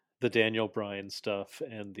the Daniel Bryan stuff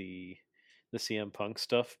and the CM Punk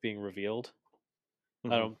stuff being revealed. I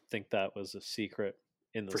hmm don't think that was a secret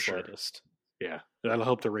in the for sure. slightest. Yeah, that'll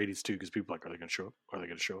help the ratings too because people are like, are they going to show up? Are they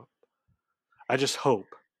going to show up? I just hope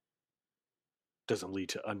doesn't lead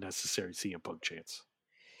to unnecessary CM Punk chants.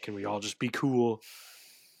 Can we all just be cool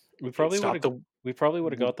We and probably would stop have the? we probably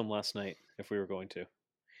would have got them last night if we were going to.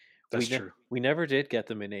 That's true. We never did get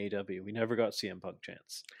them in AEW. We never got CM Punk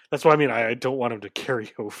chance. That's what I mean. I don't want them to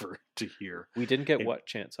carry over to here. We didn't get And, what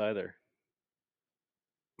chance either.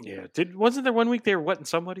 yeah, wasn't there one week they were whatting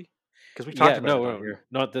somebody? Because we talked Yeah, about no, it on no, here.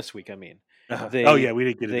 not this week. I mean, Oh yeah, we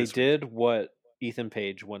didn't get it they this week. did what Ethan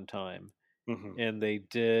Page one time, Hmm. and they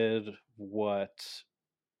did what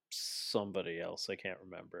somebody else I can't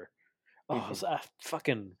remember. Oh, it Hmm. was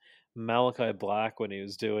fucking Malachi Black when he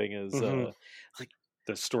was doing his Hmm. like.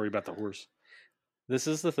 The story about the horse. This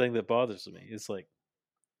is the thing that bothers me. It's like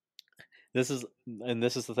this is, and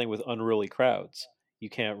this is the thing with unruly crowds. You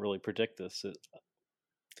can't really predict this.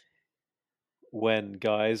 When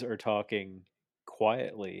guys are talking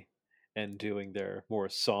quietly and doing their more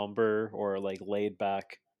somber or like laid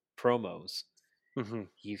back promos, Hmm.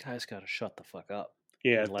 you guys got to shut the fuck up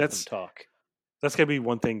Yeah, and let them talk. that's gonna be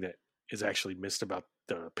one thing that is actually missed about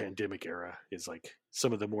the pandemic era is like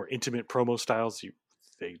some of the more intimate promo styles.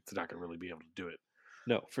 They're not gonna really be able to do it.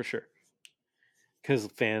 No, for sure. Because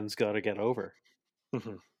fans got to get over.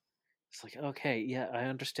 Hmm. It's like, okay, yeah, I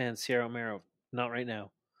understand Sierra Romero. Not right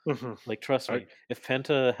now. Hmm. Like, trust I, me, if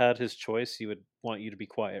Penta had his choice, he would want you to be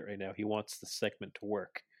quiet right now. He wants the segment to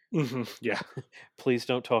work. yeah. Please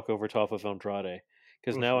don't talk over top of Andrade.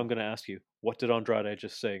 Because now Hmm. I'm going to ask you, what did Andrade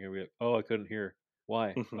just say? And we're like, oh, I couldn't hear.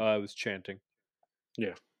 Why? Hmm. I was chanting.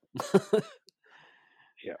 Yeah.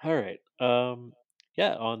 Yeah. All right.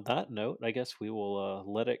 yeah, on that note, I guess we will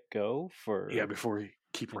let it go Yeah, for before we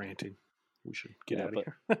keep yeah, ranting, we should get yeah. out of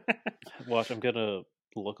But here. watch, I'm gonna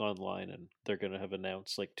look online, and they're gonna have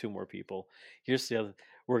announced like 2 more people. Here's the other.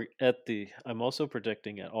 We're at the. I'm also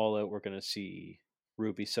predicting at All Out we're gonna see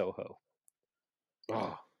Ruby Soho.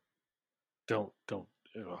 Oh, don't. Oh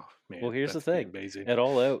Well, man, here's the that's be thing. amazing. At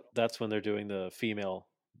All Out, that's when they're doing the female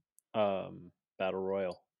battle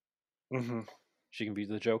royal. Hmm. She can be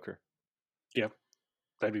the Joker. Yep,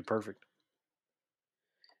 that'd be perfect.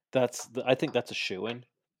 I think that's a shoe in.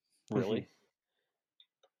 Hmm. Really,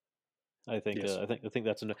 I think. Yes. I think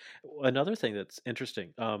that's another thing that's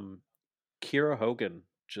interesting. Kira Hogan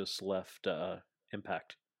just left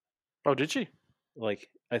Impact. Oh, did she? Like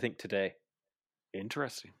I think today,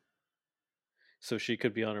 Interesting. so she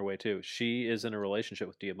could be on her way too. She is in a relationship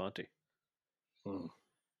with Diamante. Mm.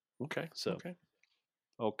 Okay. So Okay.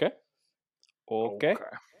 okay, okay. Okay.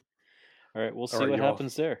 All right, we'll All see right, what y'all.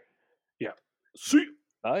 happens there. Yeah. See.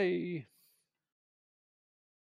 Bye.